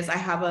look at this, I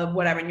have a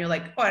whatever. And you're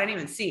like, oh, I didn't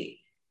even see.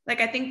 Like,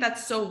 I think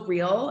that's so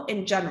real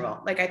in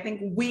general. Like, I think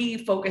we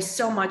focus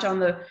so much on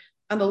the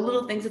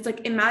little things. It's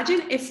like,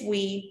 imagine if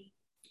we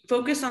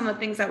focus on the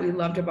things that we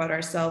loved about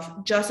ourselves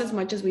just as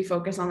much as we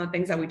focus on the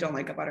things that we don't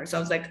like about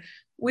ourselves. Like,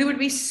 we would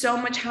be so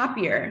much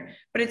happier,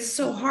 but it's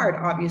so hard,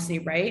 obviously.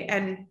 Right.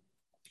 And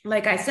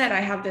like I said,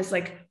 I have this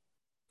like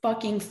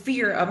fucking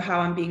fear of how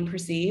I'm being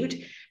perceived.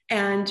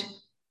 And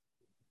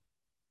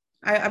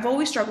I've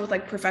always struggled with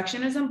like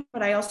perfectionism,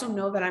 but I also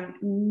know that I'm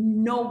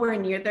nowhere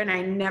near there and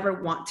I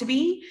never want to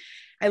be.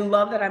 I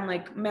love that I'm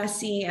like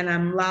messy and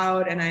I'm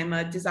loud and I'm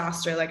a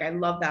disaster. Like, I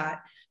love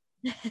that.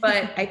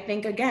 But I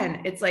think,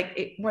 again, it's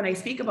like when I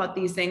speak about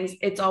these things,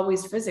 it's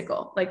always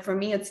physical. Like, for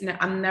me,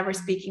 I'm never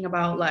speaking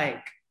about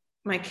like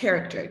my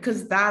character,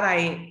 because that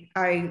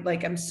I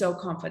like, I'm so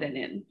confident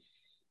in.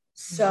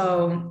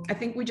 So I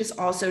think we just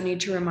also need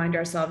to remind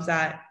ourselves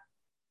that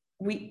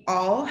we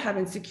all have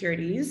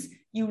insecurities.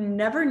 You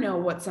never know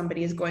what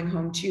somebody is going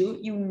home to.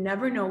 You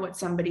never know what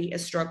somebody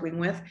is struggling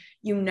with.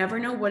 You never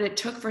know what it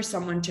took for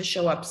someone to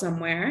show up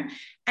somewhere.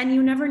 And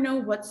you never know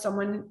what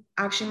someone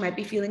actually might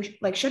be feeling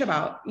like shit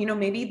about.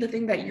 Maybe the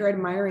thing that you're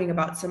admiring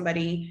about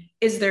somebody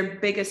is their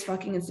biggest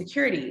fucking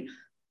insecurity.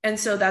 And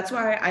so that's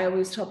why I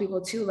always tell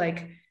people too,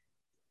 like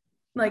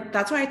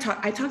that's why I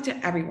talk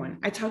to everyone.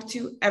 I talk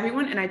to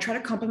everyone and I try to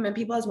compliment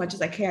people as much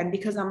as I can,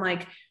 because I'm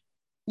like,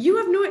 you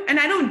have no, and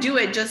I don't do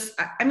it just,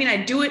 I mean,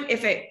 I do it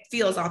if it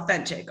feels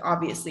authentic,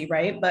 obviously.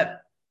 Right. But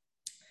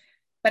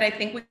I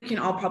think we can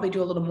all probably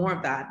do a little more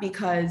of that,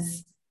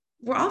 because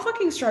we're all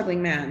fucking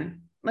struggling,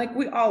 man. Like,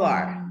 we all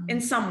are in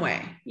some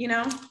way.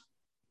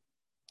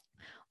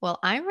 Well,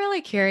 I'm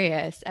really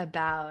curious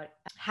about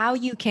how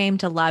you came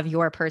to love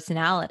your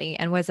personality,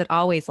 and was it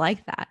always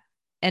like that?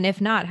 And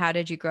if not, how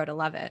did you grow to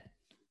love it?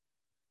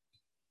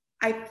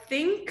 I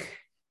think,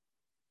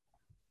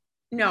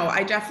 no,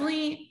 I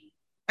definitely,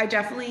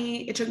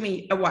 it took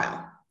me a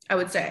while, I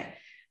would say.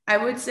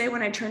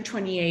 When I turned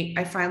 28,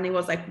 I finally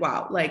was like,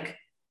 wow, like,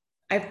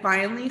 I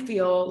finally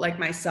feel like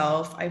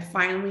myself. I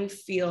finally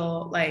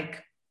feel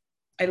like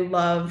I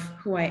love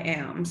who I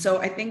am. So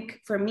I think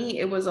for me,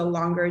 it was a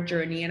longer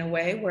journey in a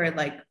way, where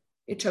like,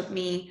 it took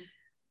me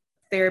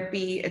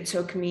therapy, it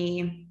took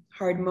me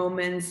hard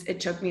moments,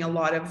 it took me a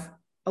lot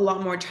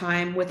more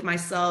time with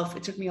myself.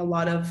 It took me a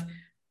lot of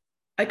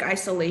like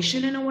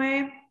isolation in a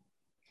way,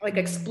 like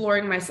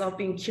exploring myself,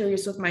 being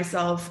curious with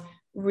myself,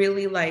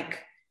 really like,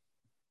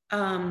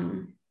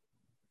 doing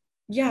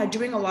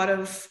a lot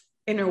of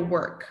inner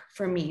work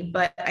for me.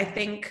 But I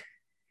think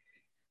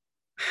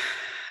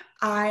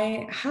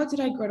how did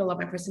I grow to love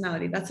my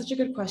personality? That's such a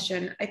good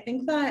question. I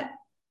think that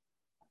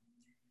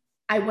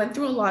I went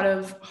through a lot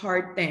of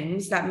hard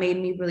things that made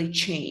me really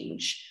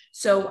change.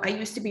 So I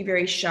used to be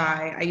very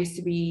shy. I used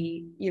to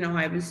be,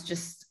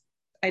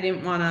 I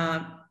didn't want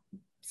to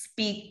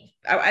speak.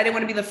 I didn't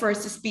want to be the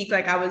first to speak.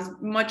 Like, I was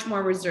much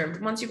more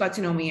reserved. Once you got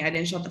to know me, I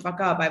didn't shut the fuck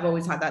up. I've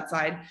always had that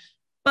side,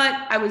 but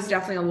I was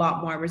definitely a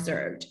lot more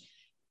reserved.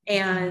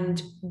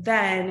 And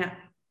then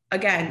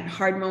again,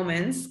 hard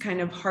moments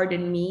kind of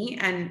hardened me,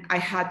 and I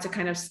had to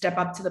kind of step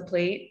up to the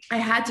plate. I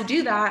had to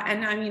do that.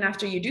 And I mean,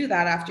 after you do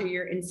that, after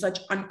you're in such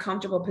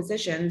uncomfortable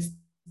positions,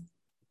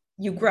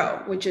 you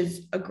grow, which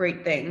is a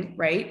great thing,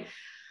 right?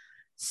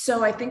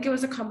 So I think it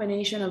was a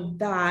combination of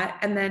that.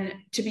 And then,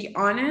 to be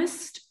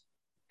honest,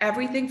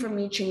 everything for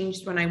me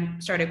changed when I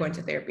started going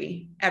to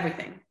therapy.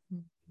 Everything,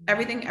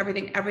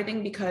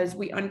 because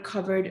we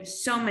uncovered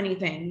so many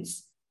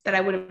things that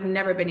I would have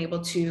never been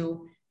able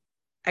to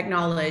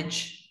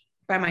acknowledge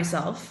by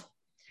myself.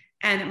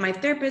 And my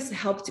therapist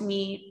helped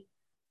me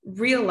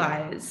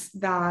realize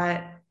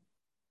that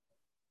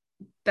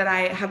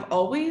I have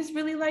always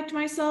really liked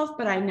myself,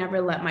 but I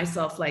never let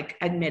myself like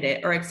admit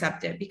it or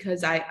accept it,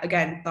 because I,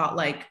 again, thought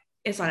like,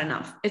 it's not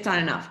enough.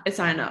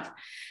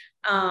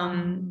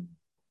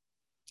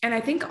 And I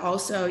think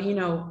also, you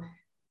know,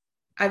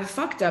 I've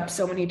fucked up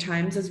so many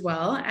times as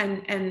well.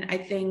 And I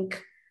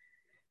think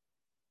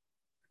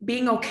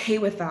being okay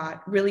with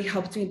that really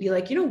helped me be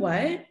like, you know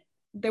what?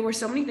 There were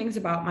so many things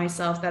about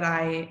myself that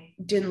I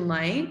didn't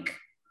like,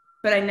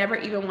 but I never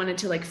even wanted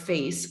to like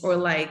face or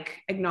like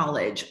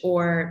acknowledge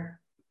or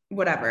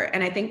whatever.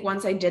 And I think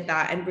once I did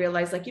that and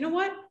realized like, you know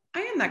what?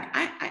 I am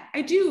that,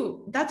 I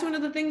do. That's one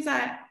of the things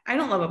that I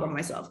don't love about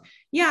myself.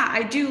 Yeah,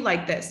 I do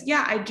like this.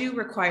 Yeah, I do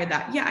require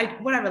that.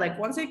 Yeah, whatever. Like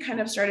once I kind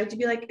of started to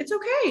be like, it's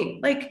okay.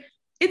 Like,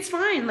 it's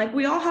fine. Like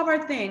we all have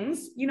our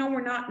things, you know,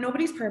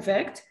 nobody's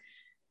perfect.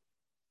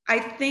 I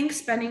think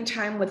spending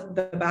time with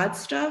the bad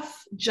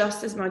stuff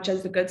just as much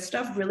as the good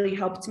stuff really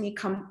helped me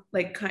come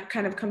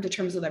to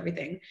terms with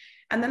everything.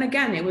 And then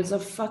again, it was a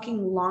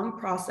fucking long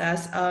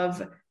process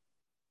of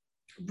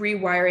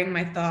rewiring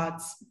my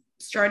thoughts,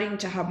 starting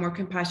to have more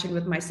compassion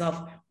with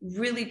myself,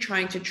 really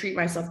trying to treat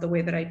myself the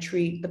way that I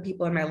treat the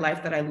people in my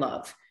life that I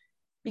love.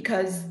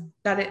 Because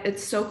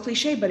it's so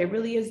cliche, but it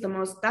really is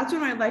that's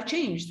when my life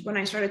changed, when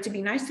I started to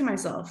be nice to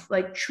myself,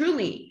 like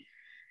truly.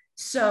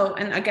 So,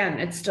 and again,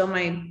 it's still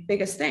my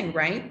biggest thing,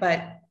 right?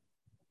 But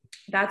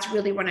that's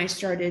really when I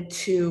started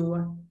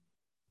to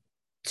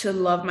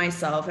love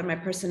myself and my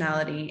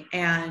personality.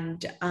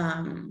 And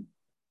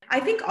I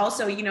think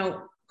also, you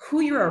know,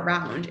 who you're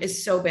around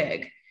is so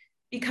big,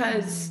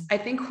 because I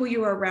think who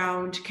you're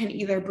around can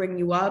either bring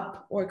you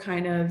up or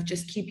kind of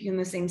just keep you in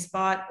the same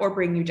spot or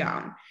bring you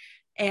down.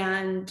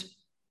 And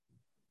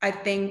I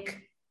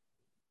think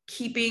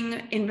keeping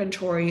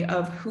inventory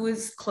of who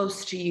is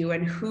close to you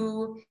and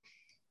who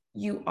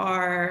you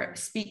are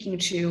speaking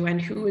to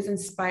and who is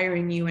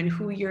inspiring you and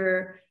who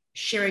you're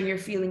sharing your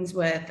feelings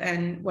with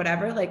and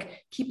whatever,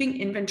 like keeping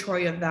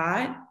inventory of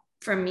that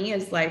for me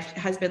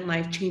has been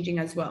life changing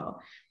as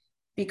well.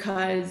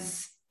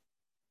 Because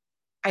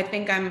I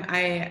think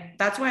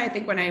that's why I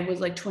think when I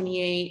was like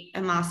 28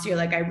 and last year,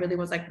 like I really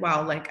was like,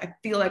 wow, like I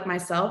feel like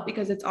myself,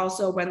 because it's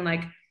also when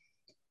like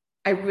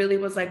I really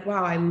was like,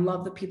 wow, I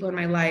love the people in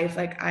my life.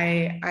 Like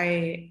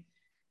I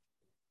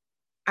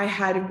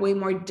had way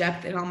more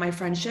depth in all my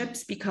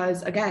friendships,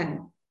 because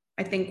again,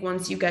 I think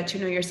once you get to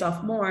know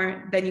yourself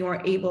more, then you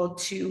are able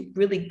to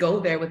really go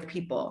there with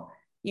people.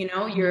 You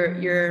know,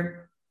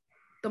 you're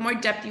the more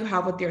depth you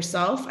have with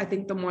yourself, I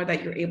think the more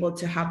that you're able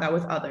to have that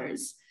with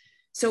others.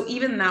 So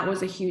even that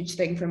was a huge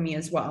thing for me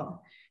as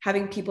well.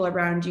 Having people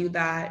around you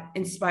that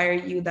inspire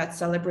you, that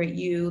celebrate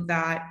you,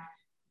 that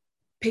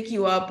pick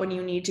you up when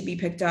you need to be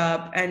picked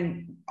up,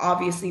 and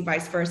obviously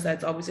vice versa.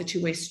 It's always a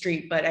two-way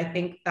street, but I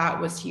think that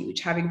was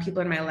huge, having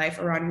people in my life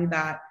around me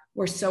that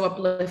were so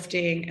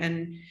uplifting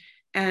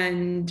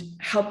and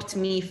helped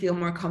me feel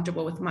more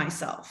comfortable with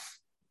myself.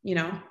 You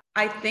know,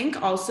 I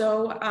think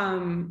also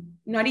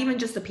not even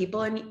just the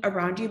people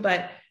around you,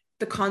 but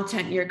the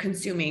content you're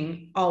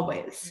consuming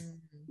always.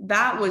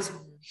 That was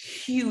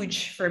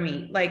huge for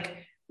me. Like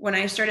when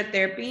I started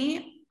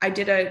therapy, I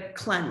did a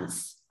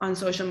cleanse on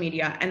social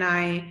media, and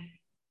I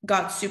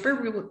got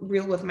super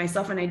real with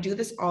myself. And I do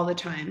this all the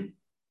time.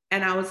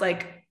 And I was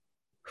like,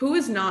 who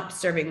is not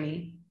serving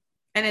me?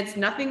 And it's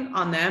nothing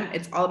on them.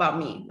 It's all about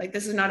me. Like,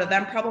 this is not a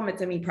them problem.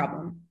 It's a me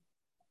problem.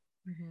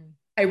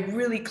 I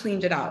really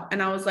cleaned it out.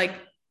 And I was like,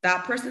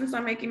 that person's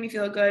not making me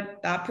feel good.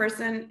 That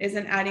person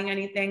isn't adding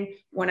anything.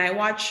 When I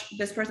watch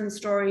this person's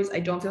stories, I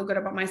don't feel good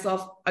about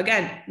myself.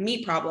 Again,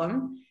 me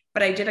problem,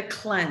 but I did a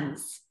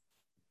cleanse.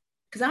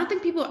 Because I don't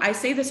think I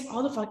say this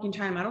all the fucking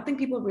time, I don't think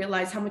people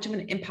realize how much of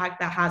an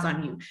impact that has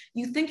on you.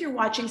 You think you're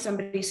watching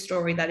somebody's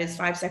story that is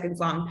 5 seconds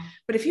long,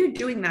 but if you're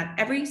doing that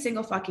every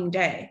single fucking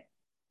day,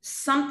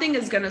 something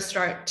is going to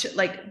start to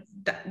like,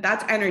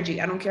 that's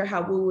energy. I don't care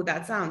how woo-woo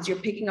that sounds. You're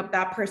picking up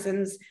that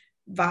person's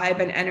vibe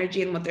and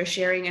energy and what they're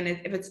sharing. And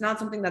if it's not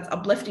something that's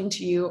uplifting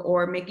to you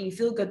or making you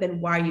feel good,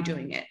 then why are you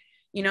doing it?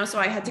 You know, so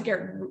I had to get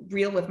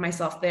real with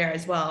myself there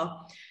as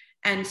well.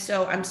 And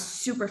so I'm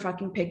super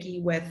fucking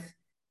picky with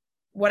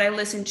what I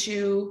listen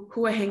to,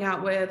 who I hang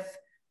out with,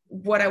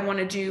 what I want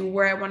to do,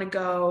 where I want to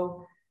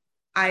go.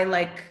 I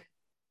like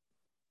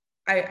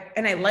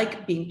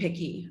being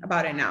picky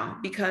about it now,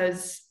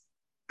 because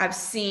I've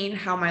seen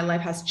how my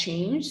life has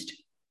changed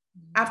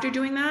after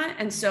doing that.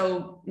 And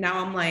so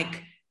now I'm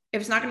like, if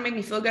it's not going to make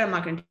me feel good, I'm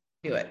not going to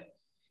do it.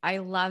 I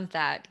love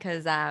that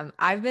because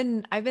I've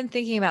been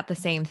thinking about the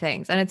same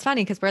things, and it's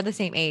funny because we're the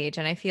same age,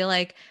 and I feel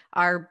like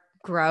our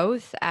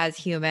growth as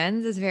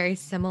humans is very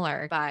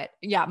similar. But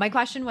yeah, my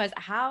question was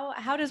how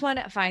does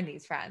one find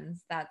these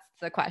friends? That's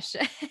the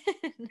question.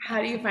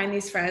 How do you find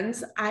these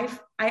friends? I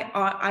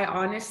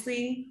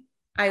honestly,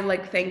 I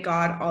like thank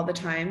God all the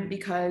time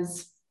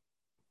because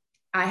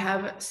I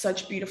have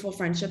such beautiful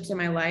friendships in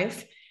my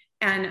life.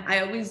 And I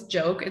always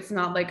joke, it's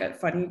not like a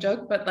funny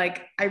joke, but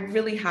like I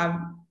really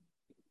have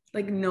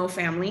like no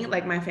family.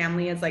 Like my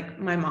family is like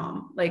my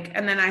mom. Like,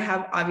 and then I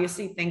have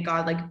obviously, thank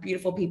God, like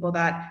beautiful people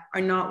that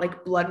are not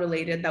like blood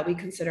related that we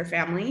consider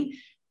family.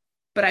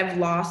 But I've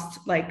lost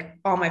like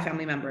all my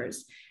family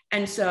members.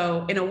 And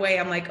so in a way,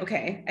 I'm like,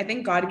 okay, I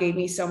think God gave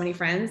me so many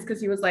friends because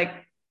he was like,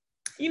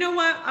 you know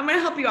what? I'm going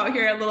to help you out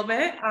here a little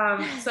bit.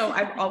 So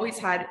I've always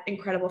had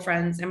incredible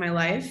friends in my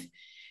life.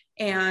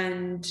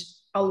 And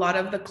a lot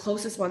of the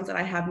closest ones that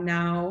I have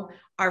now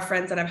are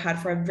friends that I've had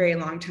for a very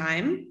long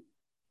time.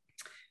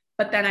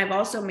 But then I've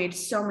also made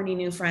so many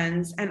new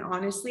friends. And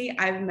honestly,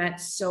 I've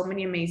met so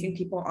many amazing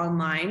people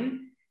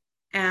online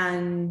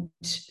and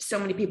so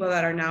many people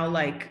that are now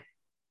like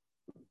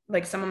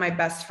some of my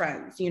best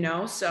friends, you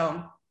know?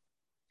 So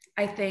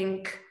I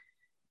think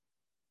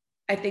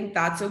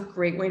that's a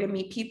great way to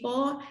meet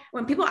people.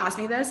 When people ask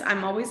me this,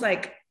 I'm always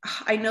like,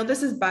 I know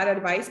this is bad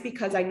advice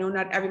because I know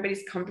not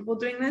everybody's comfortable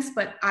doing this,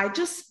 but I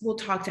just will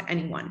talk to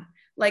anyone.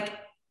 Like,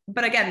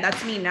 but again,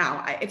 that's me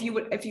now. If you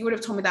would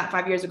have told me that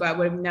 5 years ago, I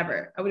would have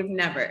never.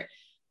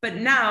 But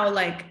now,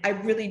 like, I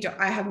really do.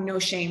 I have no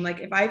shame. Like,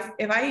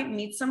 if I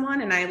meet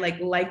someone and I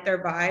like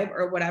their vibe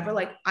or whatever,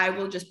 like, I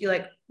will just be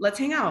like, let's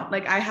hang out.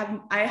 Like, I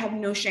have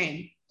no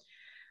shame.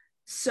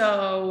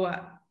 So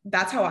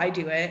that's how I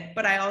do it.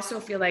 But I also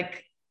feel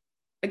like,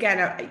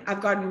 again,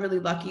 I've gotten really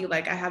lucky.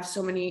 Like I have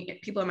so many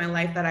people in my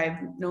life that I've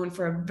known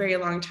for a very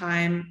long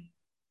time,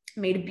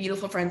 made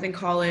beautiful friends in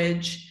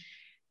college.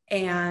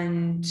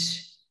 And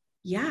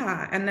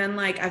yeah. And then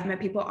like I've met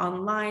people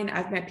online.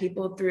 I've met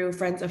people through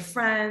friends of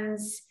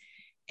friends.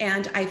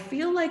 And I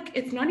feel like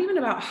it's not even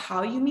about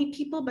how you meet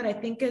people, but I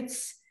think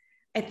it's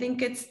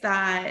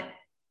that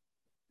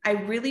I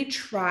really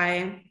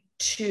try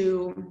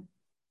to,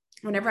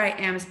 whenever I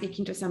am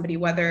speaking to somebody,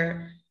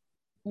 whether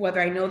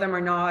I know them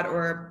or not,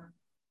 or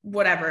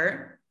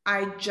whatever,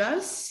 I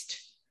just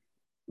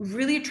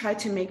really try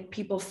to make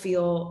people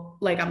feel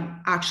like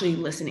I'm actually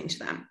listening to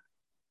them.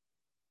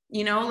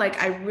 You know,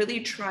 like I really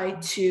try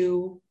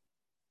to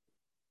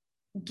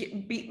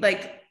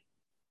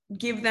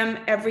give them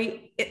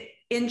every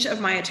inch of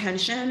my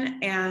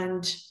attention.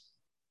 And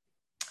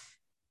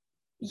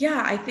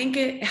yeah, I think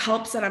it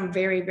helps that I'm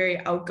very, very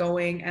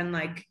outgoing. And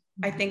like,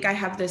 I think I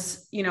have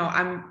this, you know,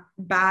 I'm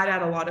bad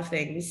at a lot of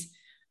things,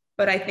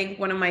 but I think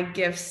one of my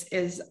gifts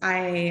is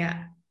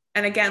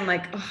and again,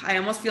 like, I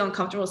almost feel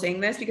uncomfortable saying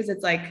this because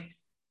it's like,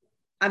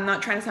 I'm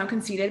not trying to sound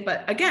conceited,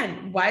 but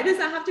again, why does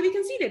that have to be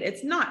conceited?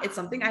 It's not, it's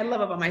something I love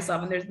about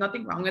myself and there's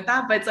nothing wrong with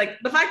that. But it's like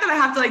the fact that I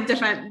have to like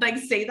defend, like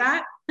say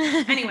that.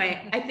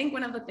 Anyway, I think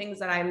one of the things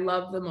that I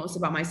love the most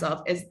about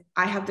myself is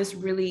I have this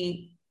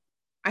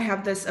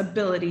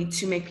ability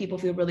to make people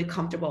feel really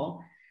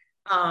comfortable.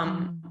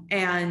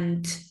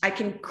 And I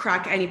can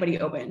crack anybody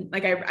open.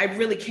 Like I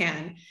really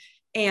can.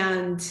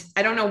 And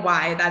I don't know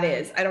why that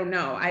is. I don't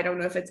know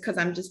if it's because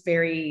I'm just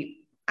I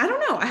don't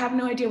know. I have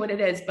no idea what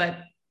it is, but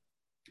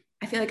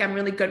I feel like I'm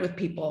really good with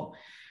people.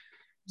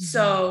 Mm-hmm.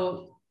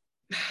 So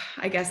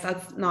I guess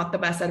that's not the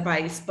best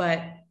advice,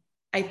 but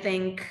I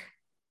think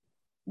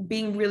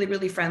being really,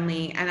 really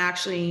friendly and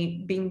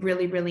actually being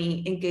really,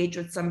 really engaged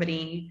with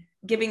somebody,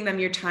 giving them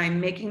your time,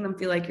 making them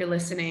feel like you're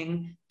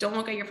listening. Don't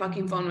look at your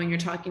fucking phone when you're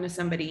talking to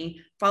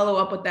somebody. Follow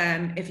up with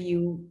them if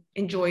you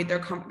enjoyed the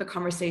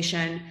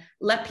conversation.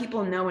 Let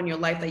people know in your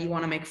life that you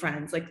want to make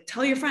friends. Like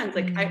tell your friends,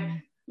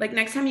 like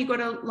next time you go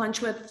to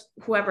lunch with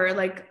whoever,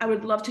 like I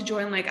would love to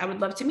join, like I would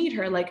love to meet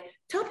her. Like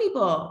tell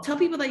people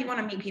that you want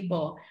to meet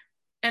people.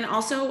 And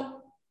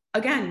also,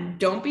 again,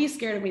 don't be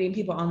scared of meeting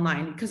people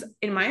online, because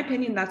in my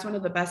opinion, that's one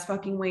of the best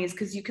fucking ways,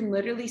 because you can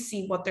literally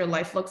see what their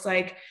life looks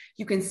like.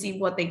 You can see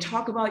what they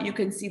talk about. You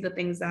can see the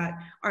things that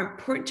are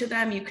important to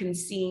them. You can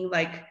see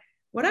like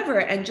whatever,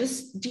 and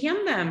just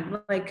DM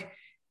them. Like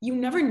you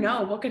never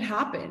know what could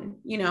happen,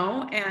 you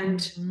know?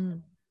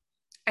 And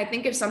I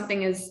think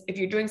if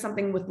you're doing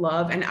something with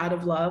love and out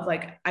of love,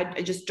 like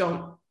I just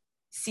don't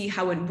see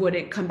how it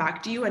wouldn't come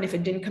back to you. And if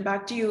it didn't come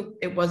back to you,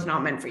 it was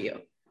not meant for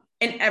you.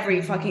 In every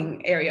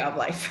fucking area of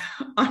life,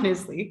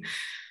 honestly.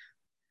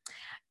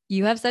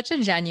 You have such a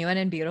genuine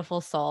and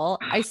beautiful soul.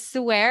 I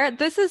swear,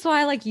 this is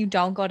why like you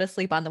don't go to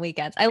sleep on the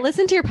weekends. I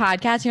listen to your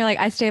podcast and you're like,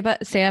 I stay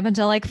up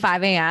until like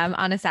 5 a.m.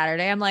 on a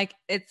Saturday. I'm like,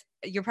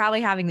 you're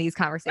probably having these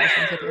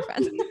conversations with your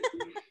friends.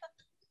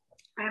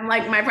 I'm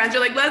like, my friends are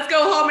like, let's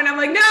go home. And I'm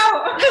like,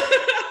 no.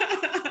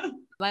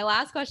 My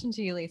last question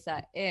to you,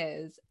 Lisa,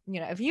 is,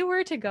 if you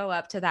were to go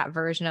up to that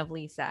version of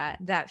Lisa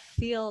that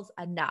feels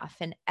enough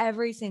in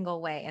every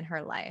single way in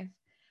her life,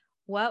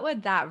 what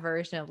would that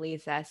version of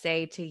Lisa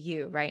say to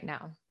you right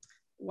now?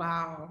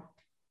 Wow.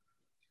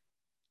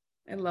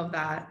 I love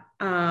that.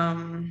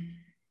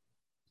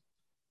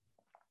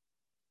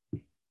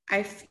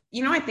 I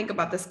think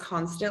about this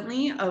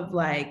constantly of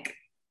like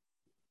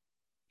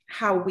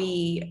how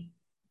we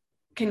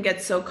can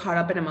get so caught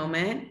up in a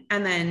moment.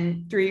 And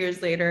then 3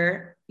 years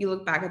later, you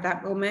look back at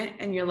that moment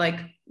and you're like,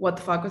 what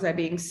the fuck was I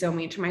being so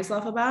mean to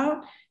myself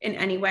about in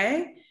any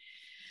way?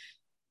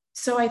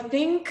 So I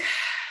think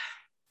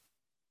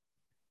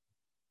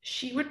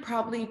she would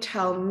probably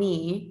tell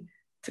me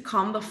to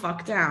calm the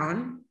fuck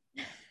down.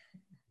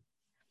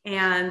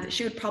 And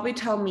she would probably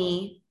tell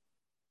me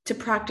to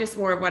practice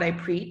more of what I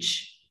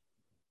preach.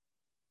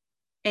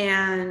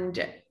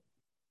 And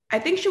I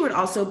think she would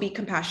also be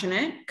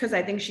compassionate because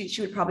I think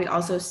she would probably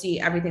also see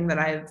everything that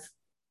I've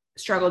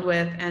struggled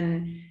with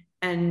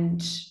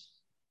and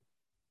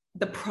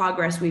the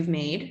progress we've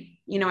made.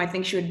 I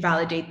think she would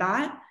validate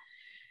that.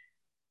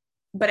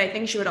 But I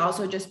think she would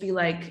also just be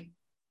like,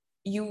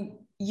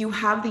 you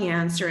have the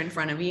answer in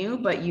front of you,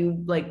 but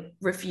you like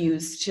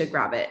refuse to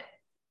grab it.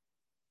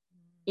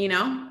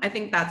 I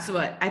think that's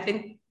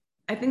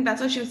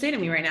what she would say to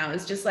me right now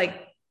is just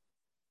like,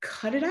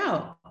 cut it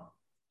out.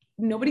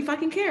 Nobody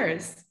fucking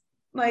cares.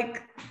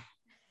 Like,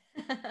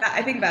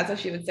 I think that's what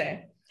she would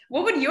say.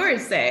 What would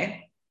yours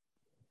say?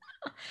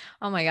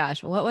 Oh my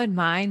gosh, what would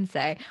mine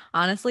say?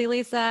 Honestly,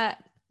 Lisa,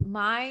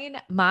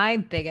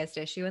 my biggest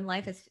issue in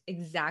life is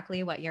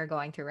exactly what you're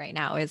going through right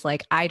now is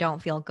like I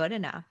don't feel good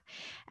enough.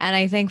 And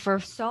I think for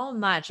so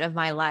much of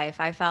my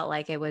life I felt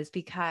like it was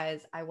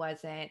because I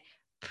wasn't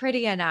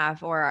pretty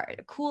enough or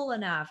cool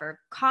enough or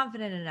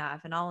confident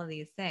enough and all of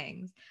these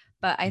things.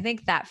 But I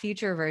think that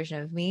future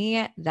version of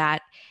me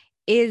that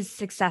is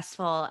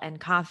successful and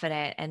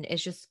confident and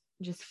is just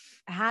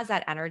has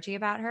that energy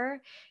about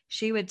her,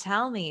 she would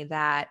tell me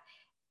that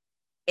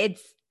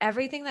it's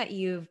everything that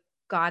you've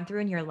gone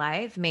through in your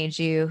life made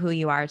you who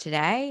you are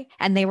today.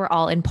 And they were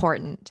all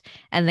important.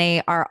 And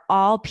they are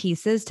all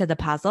pieces to the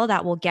puzzle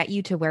that will get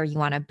you to where you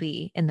want to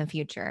be in the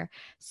future.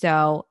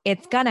 So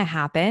it's going to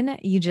happen.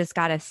 You just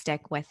got to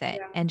stick with it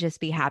and just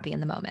be happy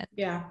in the moment.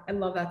 Yeah. I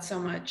love that so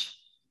much.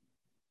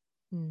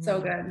 So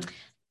good.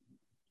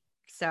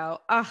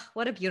 So,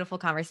 what a beautiful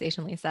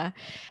conversation, Lisa.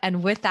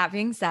 And with that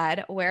being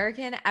said, where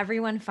can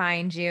everyone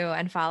find you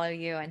and follow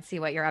you and see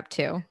what you're up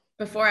to?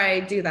 Before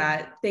I do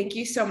that, thank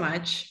you so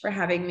much for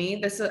having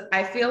me.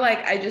 I feel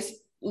like I just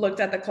looked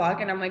at the clock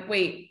and I'm like,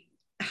 wait,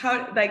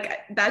 how,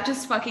 like that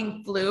just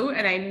fucking flew.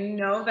 And I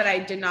know that I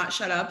did not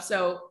shut up.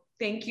 So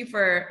thank you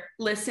for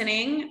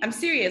listening. I'm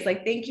serious.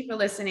 Like, thank you for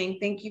listening.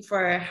 Thank you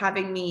for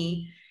having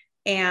me.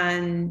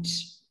 And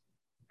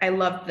I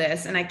love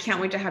this. And I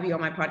can't wait to have you on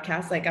my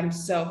podcast. Like, I'm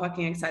so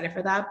fucking excited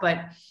for that.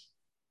 But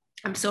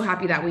I'm so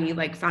happy that we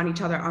like found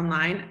each other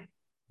online. It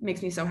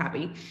makes me so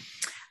happy.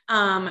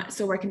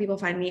 So where can people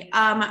find me?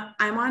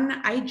 I'm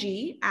on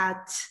IG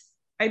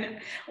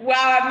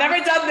wow, I've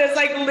never done this,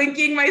 like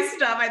linking my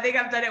stuff. I think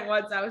I've done it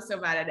once. I was so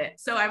bad at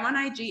it. So I'm on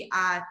IG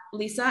at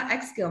Lisa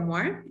X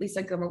Gilmore.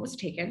 Lisa Gilmore was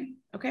taken.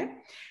 Okay.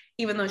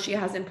 Even though she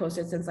hasn't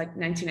posted since like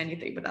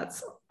 1993, but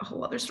that's a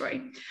whole other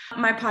story.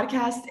 My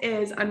podcast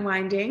is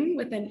Unwinding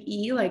with an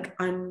E, like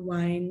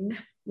unwind,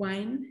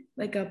 wine,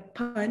 like a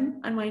pun,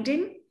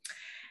 unwinding.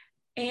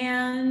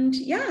 And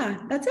yeah,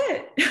 that's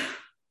it.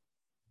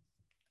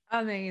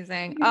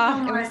 Amazing.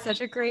 Oh, it was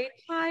such a great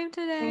time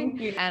today.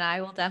 Thank you. And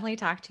I will definitely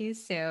talk to you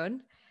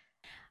soon.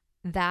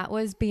 That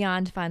was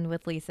Beyond Fun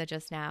with Lisa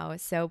just now.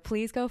 So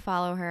please go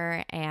follow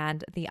her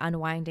and the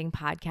Unwinding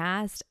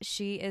podcast.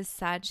 She is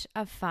such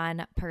a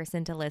fun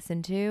person to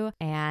listen to.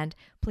 And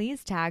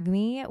please tag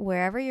me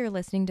wherever you're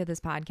listening to this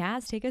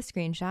podcast. Take a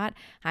screenshot.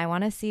 I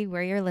want to see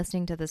where you're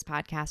listening to this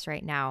podcast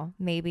right now.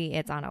 Maybe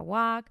it's on a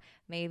walk.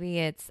 Maybe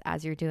it's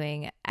as you're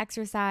doing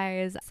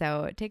exercise.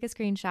 So take a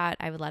screenshot.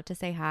 I would love to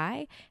say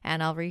hi,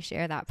 and I'll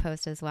reshare that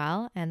post as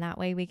well. And that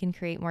way we can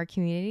create more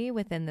community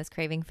within this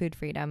Craving Food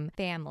Freedom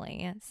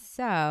family.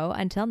 So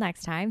until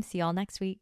next time, see y'all next week.